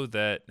show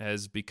that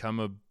has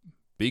become a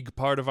big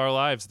part of our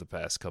lives the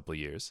past couple of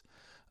years.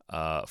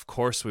 Of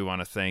course, we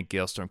want to thank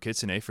Galestorm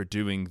Kitsune for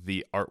doing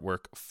the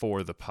artwork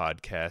for the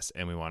podcast,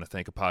 and we want to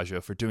thank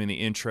Apagio for doing the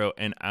intro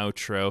and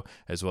outro,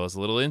 as well as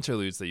the little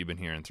interludes that you've been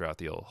hearing throughout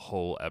the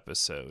whole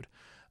episode.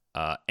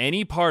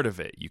 Any part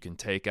of it you can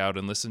take out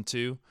and listen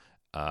to,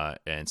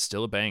 and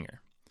still a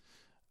banger.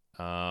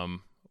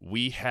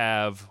 We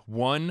have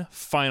one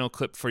final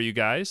clip for you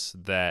guys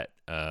that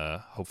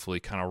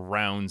hopefully kind of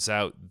rounds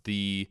out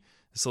this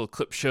little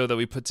clip show that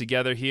we put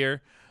together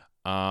here.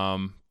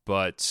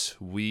 But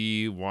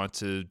we want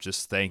to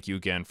just thank you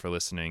again for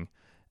listening.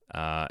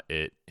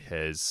 It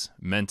has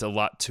meant a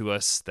lot to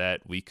us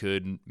that we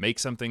could make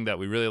something that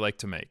we really like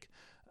to make.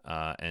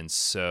 And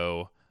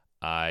so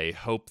I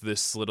hope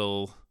this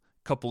little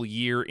couple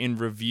year in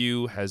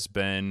review has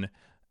been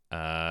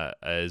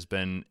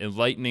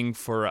enlightening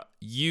for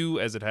you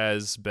as it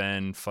has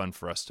been fun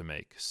for us to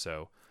make.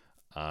 So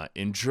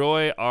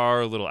enjoy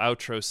our little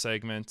outro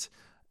segment.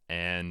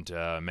 And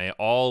may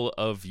all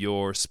of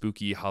your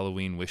spooky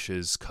Halloween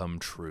wishes come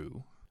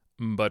true.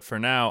 But for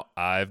now,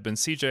 I've been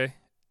CJ,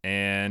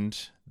 and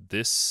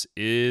this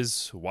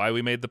is why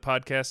we made the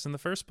podcast in the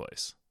first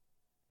place.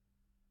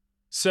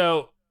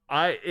 So,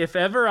 if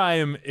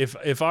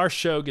our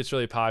show gets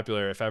really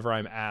popular, if ever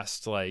I'm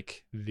asked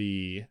like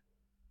the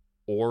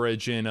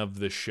origin of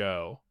the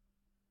show,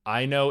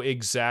 I know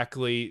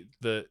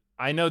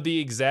the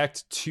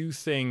exact two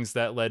things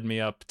that led me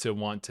up to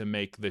want to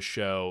make the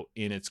show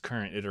in its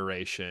current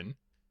iteration.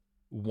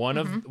 One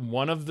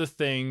of the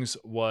things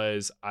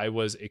was I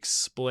was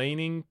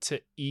explaining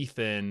to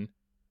Ethan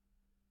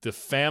the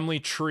family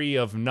tree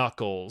of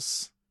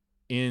Knuckles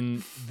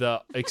in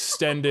the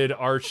extended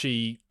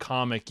Archie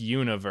comic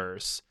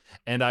universe,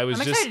 and I'm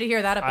excited to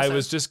hear that episode. I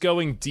was just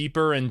going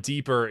deeper and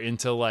deeper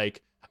into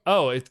like,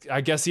 oh,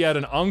 I guess he had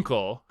an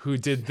uncle who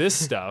did this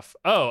stuff.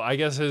 Oh, I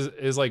guess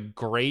his like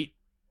great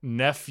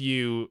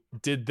nephew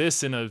did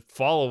this in a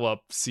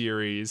follow-up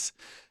series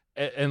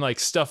and like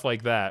stuff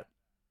like that.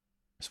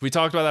 So we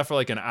talked about that for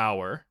like an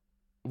hour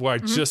where I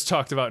just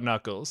talked about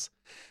Knuckles.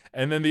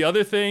 And then the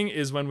other thing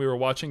is when we were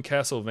watching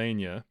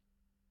Castlevania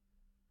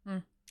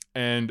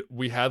and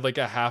we had like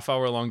a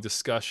half-hour long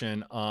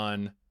discussion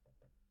on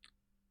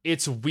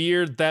it's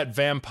weird that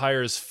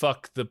vampires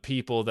fuck the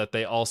people that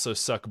they also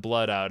suck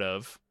blood out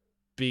of,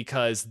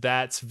 because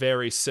that's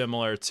very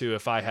similar to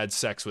if I had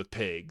sex with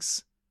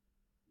pigs.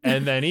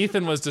 And then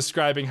Ethan was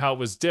describing how it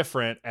was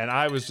different, and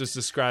I was just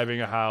describing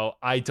how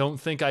I don't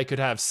think I could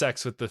have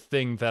sex with the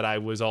thing that I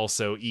was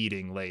also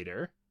eating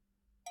later.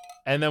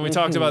 And then we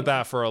talked about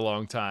that for a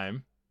long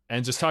time,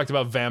 and just talked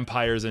about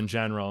vampires in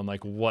general and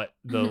like what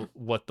the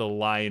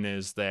line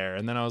is there.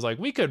 And then I was like,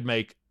 we could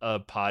make a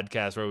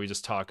podcast where we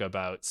just talk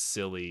about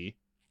silly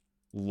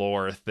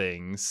lore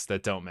things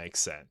that don't make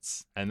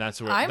sense. And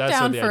that's where I'm that's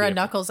down where the for a idea-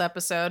 Knuckles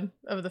episode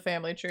of the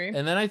family tree.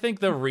 And then I think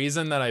the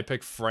reason that I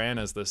picked Fran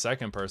as the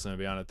second person to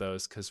be on it, though,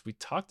 is because we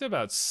talked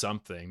about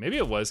something. Maybe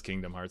it was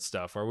Kingdom Hearts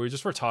stuff, or we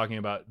just were talking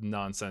about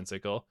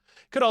nonsensical.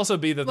 Could also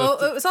be that Well,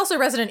 it was also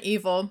Resident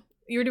Evil.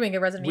 You were doing a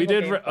Resident we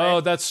Evil did. gameplay. Oh,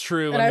 that's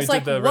true. And When I we was did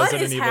like, the what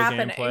Resident is Evil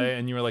happening? gameplay,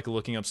 and you were like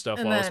looking up stuff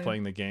And while I was then-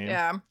 playing the game.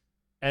 Yeah.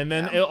 And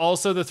then Yeah.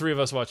 also the three of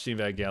us watched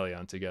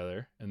Evangelion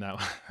together, and that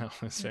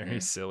was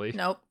very silly.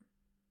 Nope.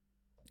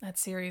 That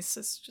series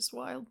is just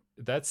wild.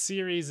 That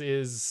series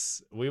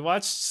is... We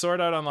watched Sword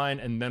Art Online,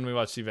 and then we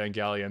watched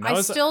Evangelion. I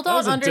still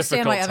don't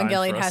understand why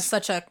Evangelion has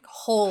such a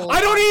hole.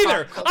 I don't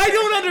either. I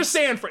don't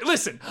understand.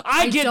 Listen,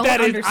 I get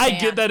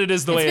that it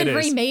is the way it is.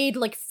 It's been remade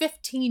like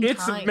 15 times.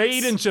 It's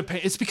made in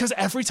Japan. It's because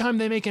every time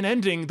they make an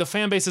ending, the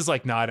fan base is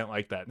like, "No, I don't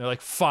like that." And they're like,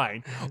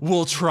 "Fine,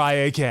 we'll try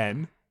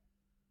again."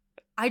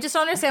 I just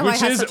don't understand why it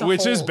has such a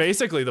which is hold.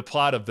 basically the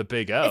plot of the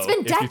Big O. It's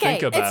been decades. If you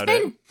think about It's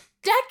been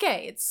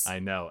decades. I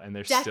know, and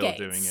they're Decades.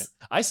 still doing it.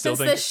 I still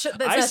Since think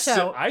that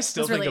show I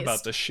still was think released.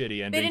 about the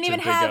shitty ending didn't to even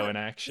Big have- O in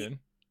action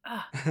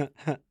Ugh.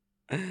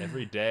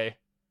 every day.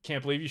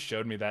 Can't believe you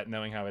showed me that,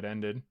 knowing how it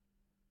ended. It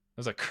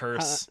was a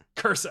curse,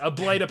 a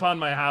blight upon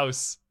my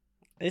house.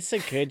 It's a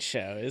good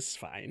show. It's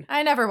fine.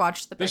 I never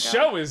watched the The Big O.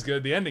 show is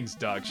good. The ending's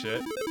dog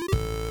shit.